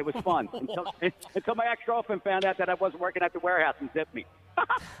Friday night. It was fun. until my ex-girlfriend found out that I wasn't working at the warehouse and zipped me.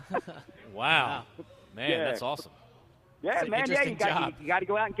 Wow. Man, Yeah. that's awesome. Yeah, It's an man. Yeah, interesting job. you got to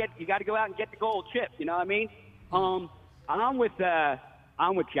go out and get the gold chip. You know what I mean? I'm with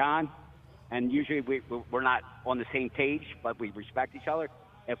John, and usually we're not on the same page, but we respect each other.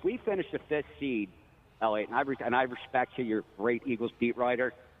 If we finish the 5th seed, Elliot, and I respect you, you're a great Eagles beat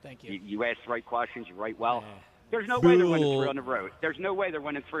writer. Thank you. You ask the right questions. You write well. There's no way they're winning 3 on the road. There's no way they're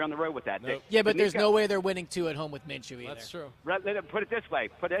winning 3 on the road with that. Nope. Yeah, but there's no way they're winning 2 at home with Minshew either. That's true. Put it this way,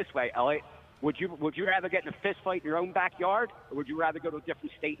 Elliot. Would you rather get in a fist fight in your own backyard, or would you rather go to a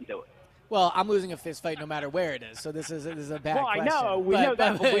different state and do it? Well, I'm losing a fist fight no matter where it is, so this is a bad question. Well, I know. We But- know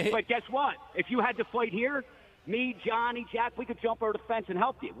that. but- But guess what? If you had to fight here, me, Johnny, Jack, we could jump over the fence and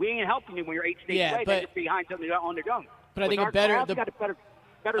help you. We ain't helping you when you're 8 states Yeah, away. but- Then you're behind something on the gun. But I think With a better- our the- got a better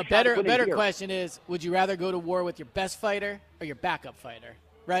a shot of winning better here. question is, would you rather go to war with your best fighter or your backup fighter?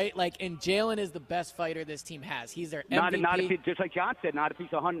 Right? Like, and Jalen is the best fighter this team has. He's their MVP. Not if he, just like John said, not if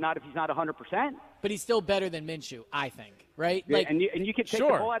he's not 100%. But he's still better than Minshew, I think. Right? Yeah, Like, and you can take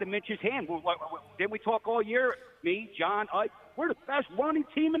sure. the ball out of Mitch's hand. Didn't we talk all year? Me, John, we're the best running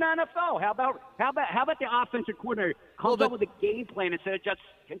team in the NFL. How about the offensive coordinator comes up with a game plan instead of just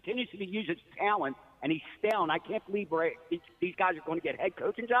continues to use his talent, and he's stale. And I can't believe these guys are going to get head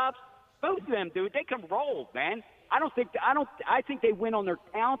coaching jobs. Both of them, dude, they can roll, man. I think they win on their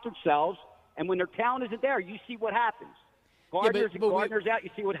talented selves, and when their talent isn't there, you see what happens. Gardner's out, you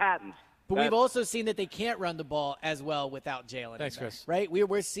see what happens. But we've also seen that they can't run the ball as well without Jalen. Thanks, in there, Chris. Right?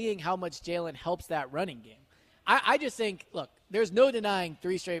 We're seeing how much Jalen helps that running game. I just think, look, there's no denying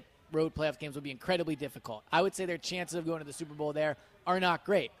 3 straight road playoff games will be incredibly difficult. I would say their chances of going to the Super Bowl there are not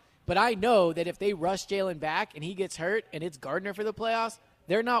great. But I know that if they rush Jalen back and he gets hurt and it's Gardner for the playoffs,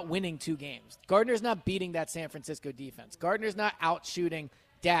 they're not winning 2 games. Gardner's not beating that San Francisco defense. Gardner's not out-shooting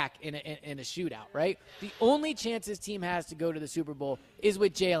Dak in a shootout, right? The only chance this team has to go to the Super Bowl is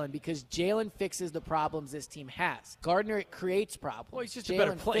with Jalen because Jalen fixes the problems this team has. Gardner creates problems. Well, he's just a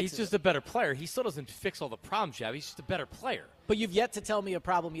better player. He's just a better player. He still doesn't fix all the problems, Jav. He's just a better player. But you've yet to tell me a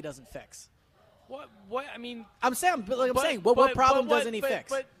problem he doesn't fix. What? I mean, I'm saying what problem doesn't he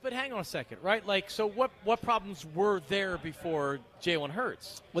fix? But hang on a second, right? Like, so what problems were there before Jalen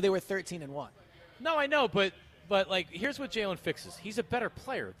Hurts? Well, they were 13-1. No, I know, but like, here's what Jalen fixes. He's a better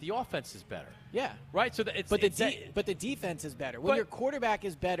player. The offense is better. Yeah, right. So but the defense is better. When your quarterback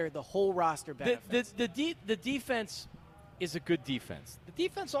is better, the whole roster benefits. The defense is a good defense. The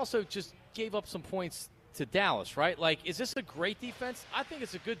defense also just gave up some points to Dallas, right? Like, is this a great defense? I think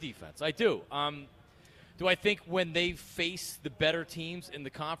it's a good defense. I do. Do I think when they face the better teams in the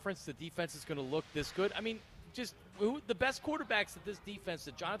conference, the defense is going to look this good? I mean, just the best quarterbacks that this defense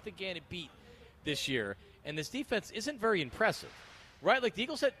that Jonathan Gannon beat this year, and this defense isn't very impressive, right? Like the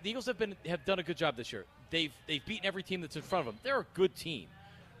Eagles have done a good job this year. They've beaten every team that's in front of them. They're a good team,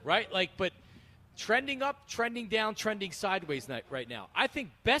 right? Like, but trending up, trending down, trending sideways right now. I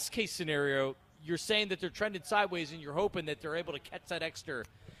think best case scenario, you're saying that they're trending sideways, and you're hoping that they're able to catch that extra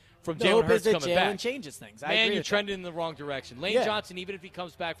from Jalen Hurts coming back. Jalen changes things. Man, you're trending in the wrong direction. Lane Johnson, even if he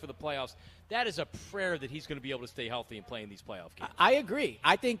comes back for the playoffs, that is a prayer that he's going to be able to stay healthy and play in these playoff games. I agree.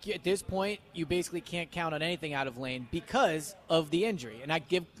 I think at this point, you basically can't count on anything out of Lane because of the injury. And I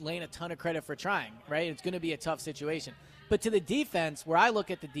give Lane a ton of credit for trying, right? It's going to be a tough situation. But to the defense, where I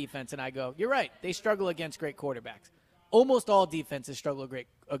look at the defense and I go, you're right, they struggle against great quarterbacks. Almost all defenses struggle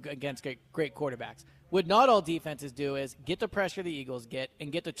against great quarterbacks. What not all defenses do is get the pressure the Eagles get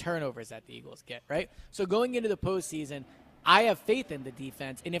and get the turnovers that the Eagles get, right? So going into the postseason, I have faith in the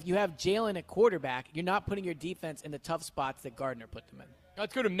defense. And if you have Jalen at quarterback, you're not putting your defense in the tough spots that Gardner put them in.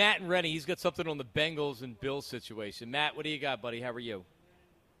 Let's go to Matt and Rennie. He's got something on the Bengals and Bills situation. Matt, what do you got, buddy? How are you?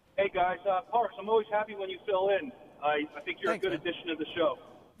 Hey, guys. Parks, I'm always happy when you fill in. I think you're a good addition to the show.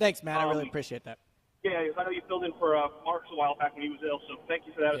 Thanks, Matt. I really appreciate that. Yeah, I know you filled in for Marks a while back when he was ill, so thank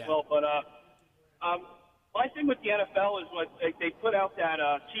you for that as well. But my thing with the NFL is what they put out that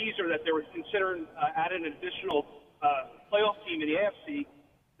teaser that they were considering adding an additional playoff team in the AFC.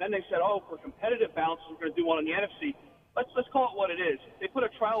 Then they said, for competitive balance, we're going to do one in the NFC. Let's call it what it is. They put a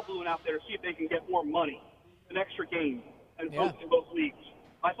trial balloon out there to see if they can get more money, an extra game, in both leagues.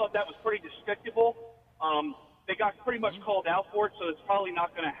 I thought that was pretty despicable. They got pretty much called out for it, so it's probably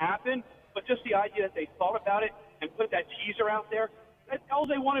not going to happen. But just the idea that they thought about it and put that teaser out there, all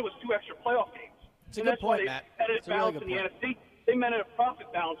they wanted was 2 extra playoff games. It's a good point, Matt. It's a really good point. NFC. They meant a profit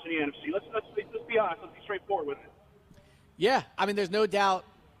balance in the NFC. Let's be honest. Let's be straightforward with it. Yeah, I mean, there's no doubt.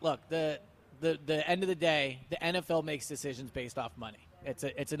 Look, the end of the day, the NFL makes decisions based off money. It's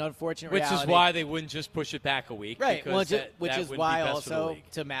an unfortunate reality. Which is why they wouldn't just push it back a week. Right. Well, which is why also,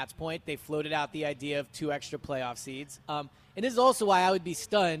 to Matt's point, they floated out the idea of 2 extra playoff seeds. And this is also why I would be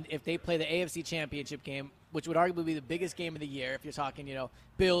stunned if they play the AFC Championship game, which would arguably be the biggest game of the year. If you're talking,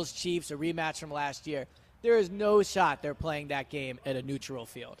 Bills, Chiefs, a rematch from last year, there is no shot they're playing that game at a neutral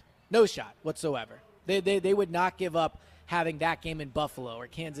field. No shot whatsoever. They would not give up having that game in Buffalo or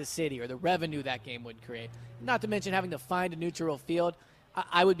Kansas City or the revenue that game would create. Not to mention having to find a neutral field.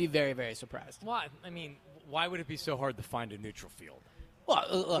 I would be very, very surprised. Why? I mean, why would it be so hard to find a neutral field? Well,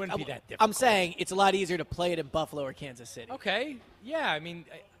 look, wouldn't be that difficult. I'm saying it's a lot easier to play it in Buffalo or Kansas City. Okay. Yeah, I mean,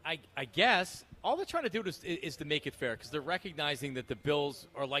 I guess all they're trying to do is to make it fair because they're recognizing that the Bills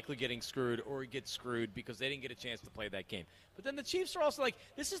are likely getting screwed or get screwed because they didn't get a chance to play that game. But then the Chiefs are also like,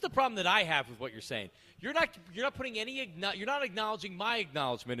 this is the problem that I have with what you're saying. You're not putting you're not acknowledging my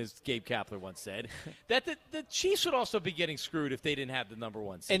acknowledgement, as Gabe Kapler once said, that the Chiefs would also be getting screwed if they didn't have the number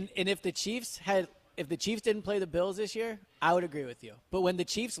 1 seed. And if the Chiefs didn't play the Bills this year, I would agree with you. But when the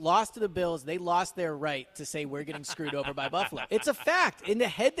Chiefs lost to the Bills, they lost their right to say we're getting screwed over by Buffalo. It's a fact. In the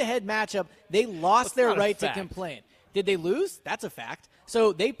head-to-head matchup, they lost their right to complain. Did they lose? That's a fact.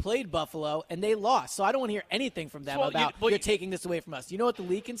 So they played Buffalo, and they lost. So I don't want to hear anything from them about you're taking this away from us. You know what the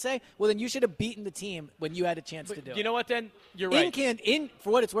league can say? Well, then you should have beaten the team when you had a chance to do it. You know what, then? You're right.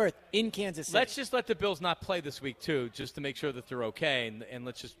 For what it's worth, in Kansas City. Let's just let the Bills not play this week, too, just to make sure that they're okay, and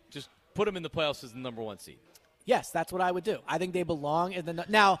let's just put them in the playoffs as the number 1 seed. Yes, that's what I would do. I think they belong in the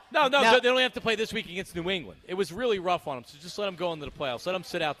now. No, they don't have to play this week against New England. It was really rough on them, so just let them go into the playoffs. Let them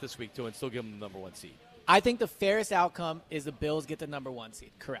sit out this week, too, and still give them the number 1 seed. I think the fairest outcome is the Bills get the number 1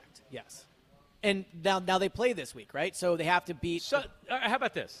 seed. Correct. Yes. And now they play this week, right? So they have to beat. So, how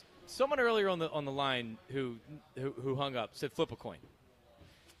about this? Someone earlier on the line who hung up said flip a coin.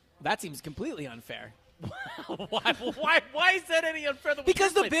 That seems completely unfair. Why is that any unfair?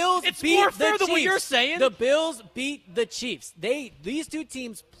 Because the Bills it's beat more fair the than Chiefs. what you're saying. The Bills beat the Chiefs. These two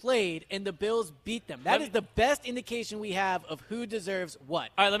teams played, and the Bills beat them. That is the best indication we have of who deserves what.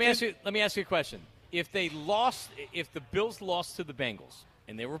 All right, let me ask you a question. If the Bills lost to the Bengals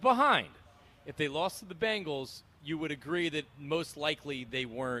and they were behind, if they lost to the Bengals, you would agree that most likely they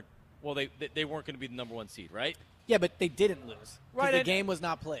weren't. Well, they weren't going to be the number one seed, right? Yeah, but they didn't lose. Right, The game was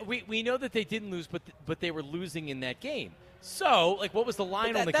not played. We know that they didn't lose, but they were losing in that game. So, like, what was the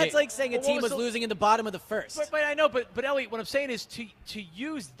line on the game? That's like saying a team was losing in the bottom of the first. But I know, but Elliot, what I'm saying is to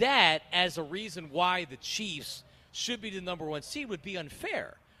use that as a reason why the Chiefs should be the number one seed would be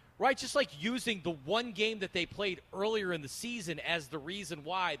unfair. Right, just like using the one game that they played earlier in the season as the reason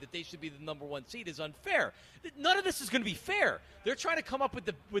why that they should be the number one seed is unfair. None of this is going to be fair. They're trying to come up with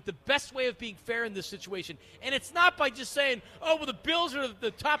the best way of being fair in this situation, and it's not by just saying, "Oh, well, the Bills are the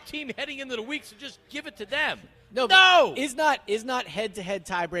top team heading into the week, so just give it to them." No. Is not head-to-head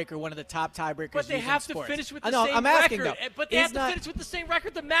tiebreaker one of the top tiebreakers? But they used in have sports? to finish with the I know, same I'm asking, record. though. But they have to finish with the same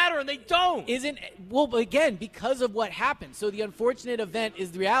record that matter, and they don't. But again, because of what happened. So the unfortunate event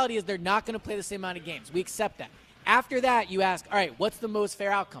is the reality is they're not going to play the same amount of games. We accept that. After that, you ask, all right, what's the most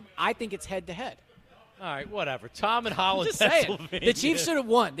fair outcome? I think it's head-to-head. All right, whatever. Tom and Holland, Just saying. Pennsylvania. The Chiefs should have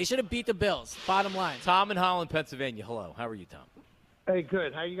won. They should have beat the Bills. Bottom line. Tom and Holland, Pennsylvania. Hello. How are you, Tom? Hey,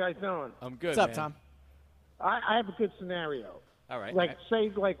 good. How you guys doing? I'm good. What's up, man. Tom? I have a good scenario. All right.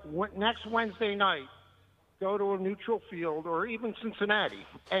 Say, next Wednesday night, go to a neutral field or even Cincinnati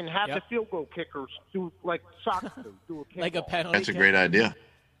and have the field goal kickers do like soccer do a kick like a penalty. That's a great idea.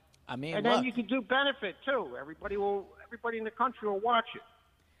 I mean, and then you can do benefit too. Everybody in the country will watch it.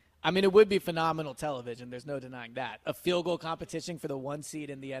 I mean, it would be phenomenal television. There's no denying that. A field goal competition for the one seed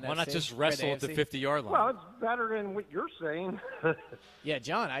in the NFC. Why not just wrestle at the 50-yard line? Well, it's better than what you're saying. Yeah,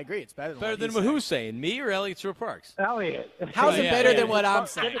 John, I agree. It's better than Better what than he's what saying. who's saying? Me or Elliot Shore Parks? Elliot. How's it better than what I'm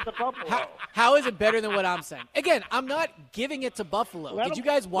saying? Give it to Buffalo. How is it better than what I'm saying? Again, I'm not giving it to Buffalo. Did you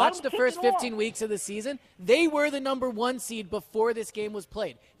guys watch the first 15 weeks of the season? They were the number one seed before this game was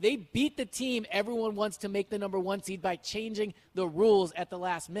played. They beat the team everyone wants to make the number one seed by changing the rules at the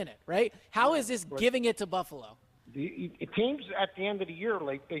last minute, right? How is this giving it to Buffalo? The teams at the end of the year,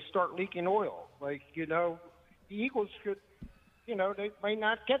 like they start leaking oil. Like, the Eagles could, they might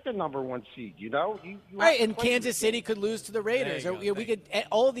not get the number one seed. You Right, and Kansas City could lose to the Raiders. Or we could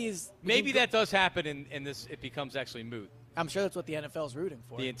all these. Maybe that does happen, and this it becomes actually moot. I'm sure that's what the NFL's rooting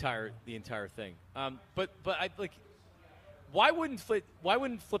for. The entire thing. But I like. Why wouldn't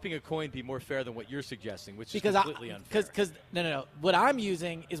flipping a coin be more fair than what you're suggesting, which is completely unfair? Because no. What I'm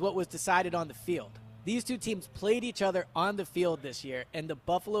using is what was decided on the field. These two teams played each other on the field this year, and the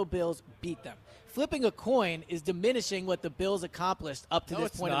Buffalo Bills beat them. Flipping a coin is diminishing what the Bills accomplished up to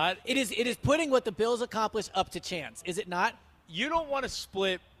this point. Not. It is putting what the Bills accomplished up to chance. Is it not? You don't want to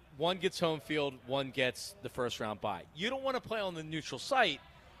split. One gets home field, one gets the first round bye. You don't want to play on the neutral site.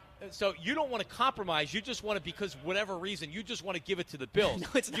 So you don't want to compromise. You just want to, because whatever reason, you just want to give it to the Bills. No,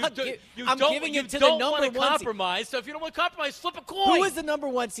 it's not. I'm giving it to the number want to one compromise. So if you don't want to compromise, flip a coin. Who was the number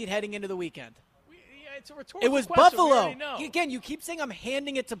one seed heading into the weekend? It's a rhetorical It was question. Buffalo. Again, you keep saying I'm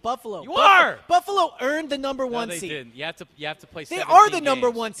handing it to Buffalo. You are. Buffalo earned the number one no, they seed. Didn't. You have to play. They 17 are the games. number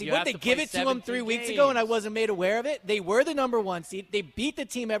one seed. You What, have they to give play it to them 3 weeks ago and I wasn't made aware of it? They were the number one seed. They beat the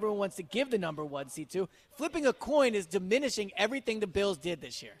team everyone wants to give the number one seed to. Flipping a coin is diminishing everything the Bills did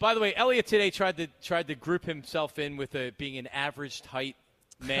this year. By the way, Elliot today tried to group himself in with being an average height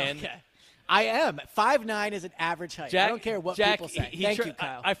man. Okay. I am. 5'9" is an average height. I don't care what people say. Thank you,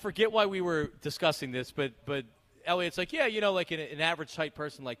 Kyle. I forget why we were discussing this, but Elliot's like, yeah, like an average height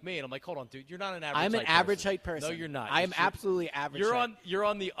person like me, and I'm like, hold on, dude, you're not an average. I'm an average height person. No, you're not. I am absolutely average. You're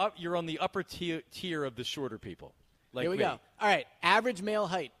on the upper tier of the shorter people. Like Here we go. All right, average male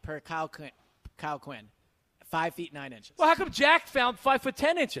height per Kyle Quinn. 5 feet 9 inches. Well, how come Jack found 5 foot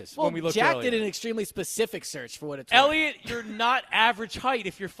 10 inches when we looked Jack earlier? did an extremely specific search for what it's worth. Elliot, you're not average height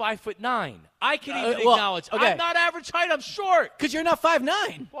if you're 5'9". I can even acknowledge. Okay. I'm not average height. I'm short. Because you're not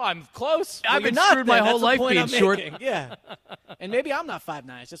 5'9". Well, I'm close. Well, I've been you're not screwed my then. whole That's the life point being I'm short. making. Yeah. And maybe I'm not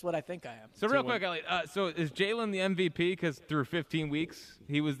 5'9". It's just what I think I am. So real quick, Elliot, so is Jalen the MVP because through 15 weeks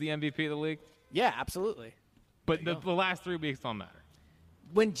he was the MVP of the league? Yeah, absolutely. But the last 3 weeks don't matter.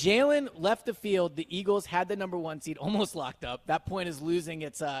 When Jalen left the field, the Eagles had the number one seed almost locked up. That point is losing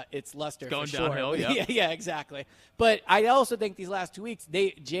its luster. Going for sure. downhill, yeah. Yeah, exactly. But I also think these last 2 weeks,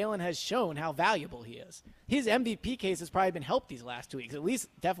 Jalen has shown how valuable he is. His MVP case has probably been helped these last 2 weeks, at least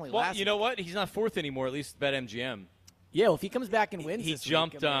definitely last Well, you know what? He's not fourth anymore, at least BetMGM. Yeah, well, if he comes back and wins he this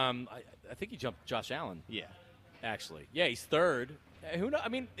jumped, week, I think he jumped Josh Allen. Yeah. Actually. Yeah, he's third. Who knows? I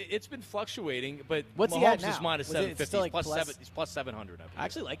mean, it's been fluctuating, but What's Mahomes he at now? is minus Was it 750. still like He's plus 700. I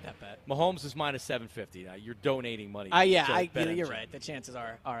actually like that bet. Mahomes is minus 750. Now, you're donating money. You're right. The chances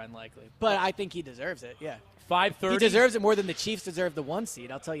are unlikely, but I think he deserves it. Yeah. 5:30. He deserves it more than the Chiefs deserve the 1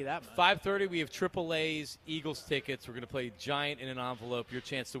 seed. I'll tell you that much. 5:30. We have AAA's Eagles tickets. We're going to play Giant in an envelope. Your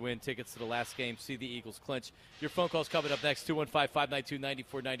chance to win tickets to the last game. See the Eagles clinch. Your phone call's coming up next.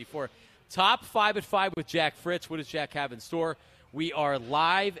 215-592-9494. Top 5 at 5 with Jack Fritz. What does Jack have in store? We are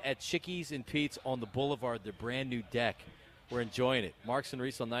live at Chickies and Pete's on the Boulevard. The brand new deck. We're enjoying it. Marks and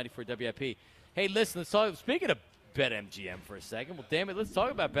Reese on 94 WIP. Hey, listen. Let's talk. Speaking of BetMGM for a second. Well, damn it, let's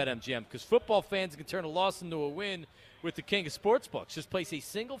talk about BetMGM because football fans can turn a loss into a win with the king of sportsbooks. Just place a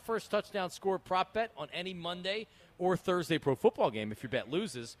single first touchdown score prop bet on any Monday or Thursday pro football game. If your bet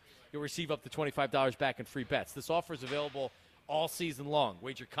loses, you'll receive up to $25 back in free bets. This offer is available all season long.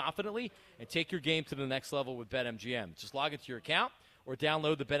 Wager confidently and take your game to the next level with BetMGM. Just log into your account or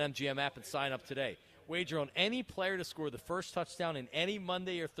download the BetMGM app and sign up today. Wager on any player to score the first touchdown in any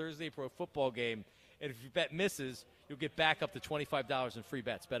Monday or Thursday pro football game. And if your bet misses, you'll get back up to $25 in free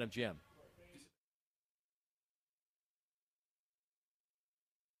bets. BetMGM.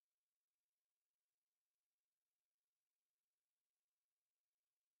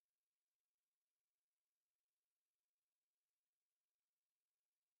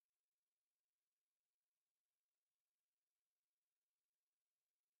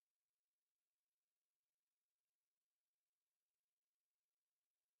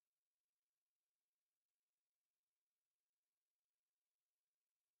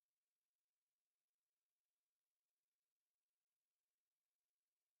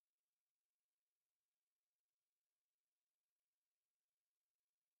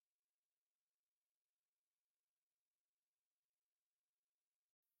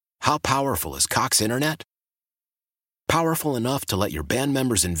 How powerful is Cox Internet? Powerful enough to let your band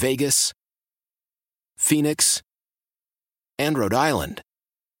members in Vegas, Phoenix, and Rhode Island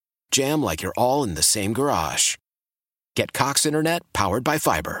jam like you're all in the same garage. Get Cox Internet powered by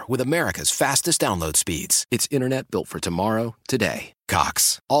fiber with America's fastest download speeds. It's internet built for tomorrow, today.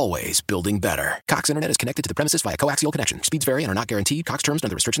 Cox, always building better. Cox Internet is connected to the premises via coaxial connection. Speeds vary and are not guaranteed. Cox terms and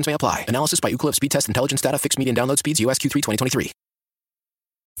other restrictions may apply. Analysis by Ookla Speed Test Intelligence Data. Fixed median download speeds. US Q3 2023.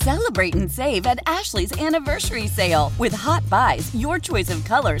 Celebrate and save at Ashley's Anniversary Sale. With Hot Buys, your choice of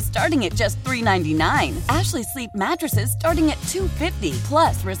colors starting at just $3.99. Ashley Sleep mattresses starting at $2.50.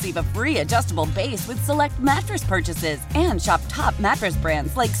 Plus, receive a free adjustable base with select mattress purchases. And shop top mattress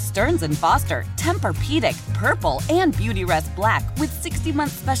brands like Stearns & Foster, Tempur-Pedic, Purple, and Beautyrest Black with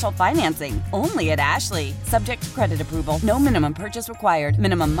 60-month special financing. Only at Ashley. Subject to credit approval. No minimum purchase required.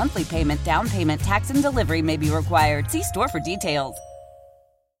 Minimum monthly payment, down payment, tax, and delivery may be required. See store for details.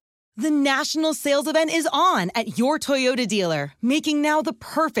 The national sales event is on at your Toyota dealer, making now the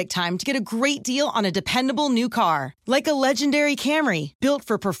perfect time to get a great deal on a dependable new car. Like a legendary Camry, built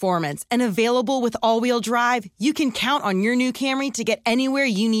for performance and available with all-wheel drive, you can count on your new Camry to get anywhere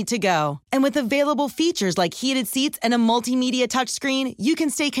you need to go. And with available features like heated seats and a multimedia touchscreen, you can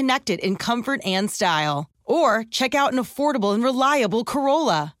stay connected in comfort and style. Or check out an affordable and reliable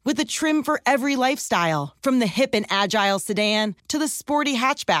Corolla with a trim for every lifestyle. From the hip and agile sedan to the sporty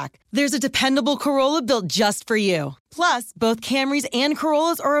hatchback, there's a dependable Corolla built just for you. Plus, both Camrys and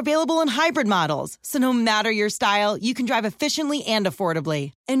Corollas are available in hybrid models, so no matter your style, you can drive efficiently and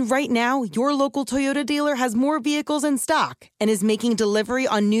affordably. And right now, your local Toyota dealer has more vehicles in stock and is making delivery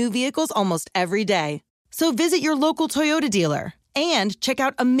on new vehicles almost every day. So visit your local Toyota dealer. And check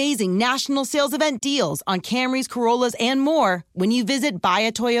out amazing national sales event deals on Camrys, Corollas, and more when you visit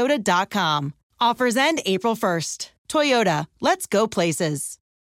buyatoyota.com. Offers end April 1st. Toyota, let's go places.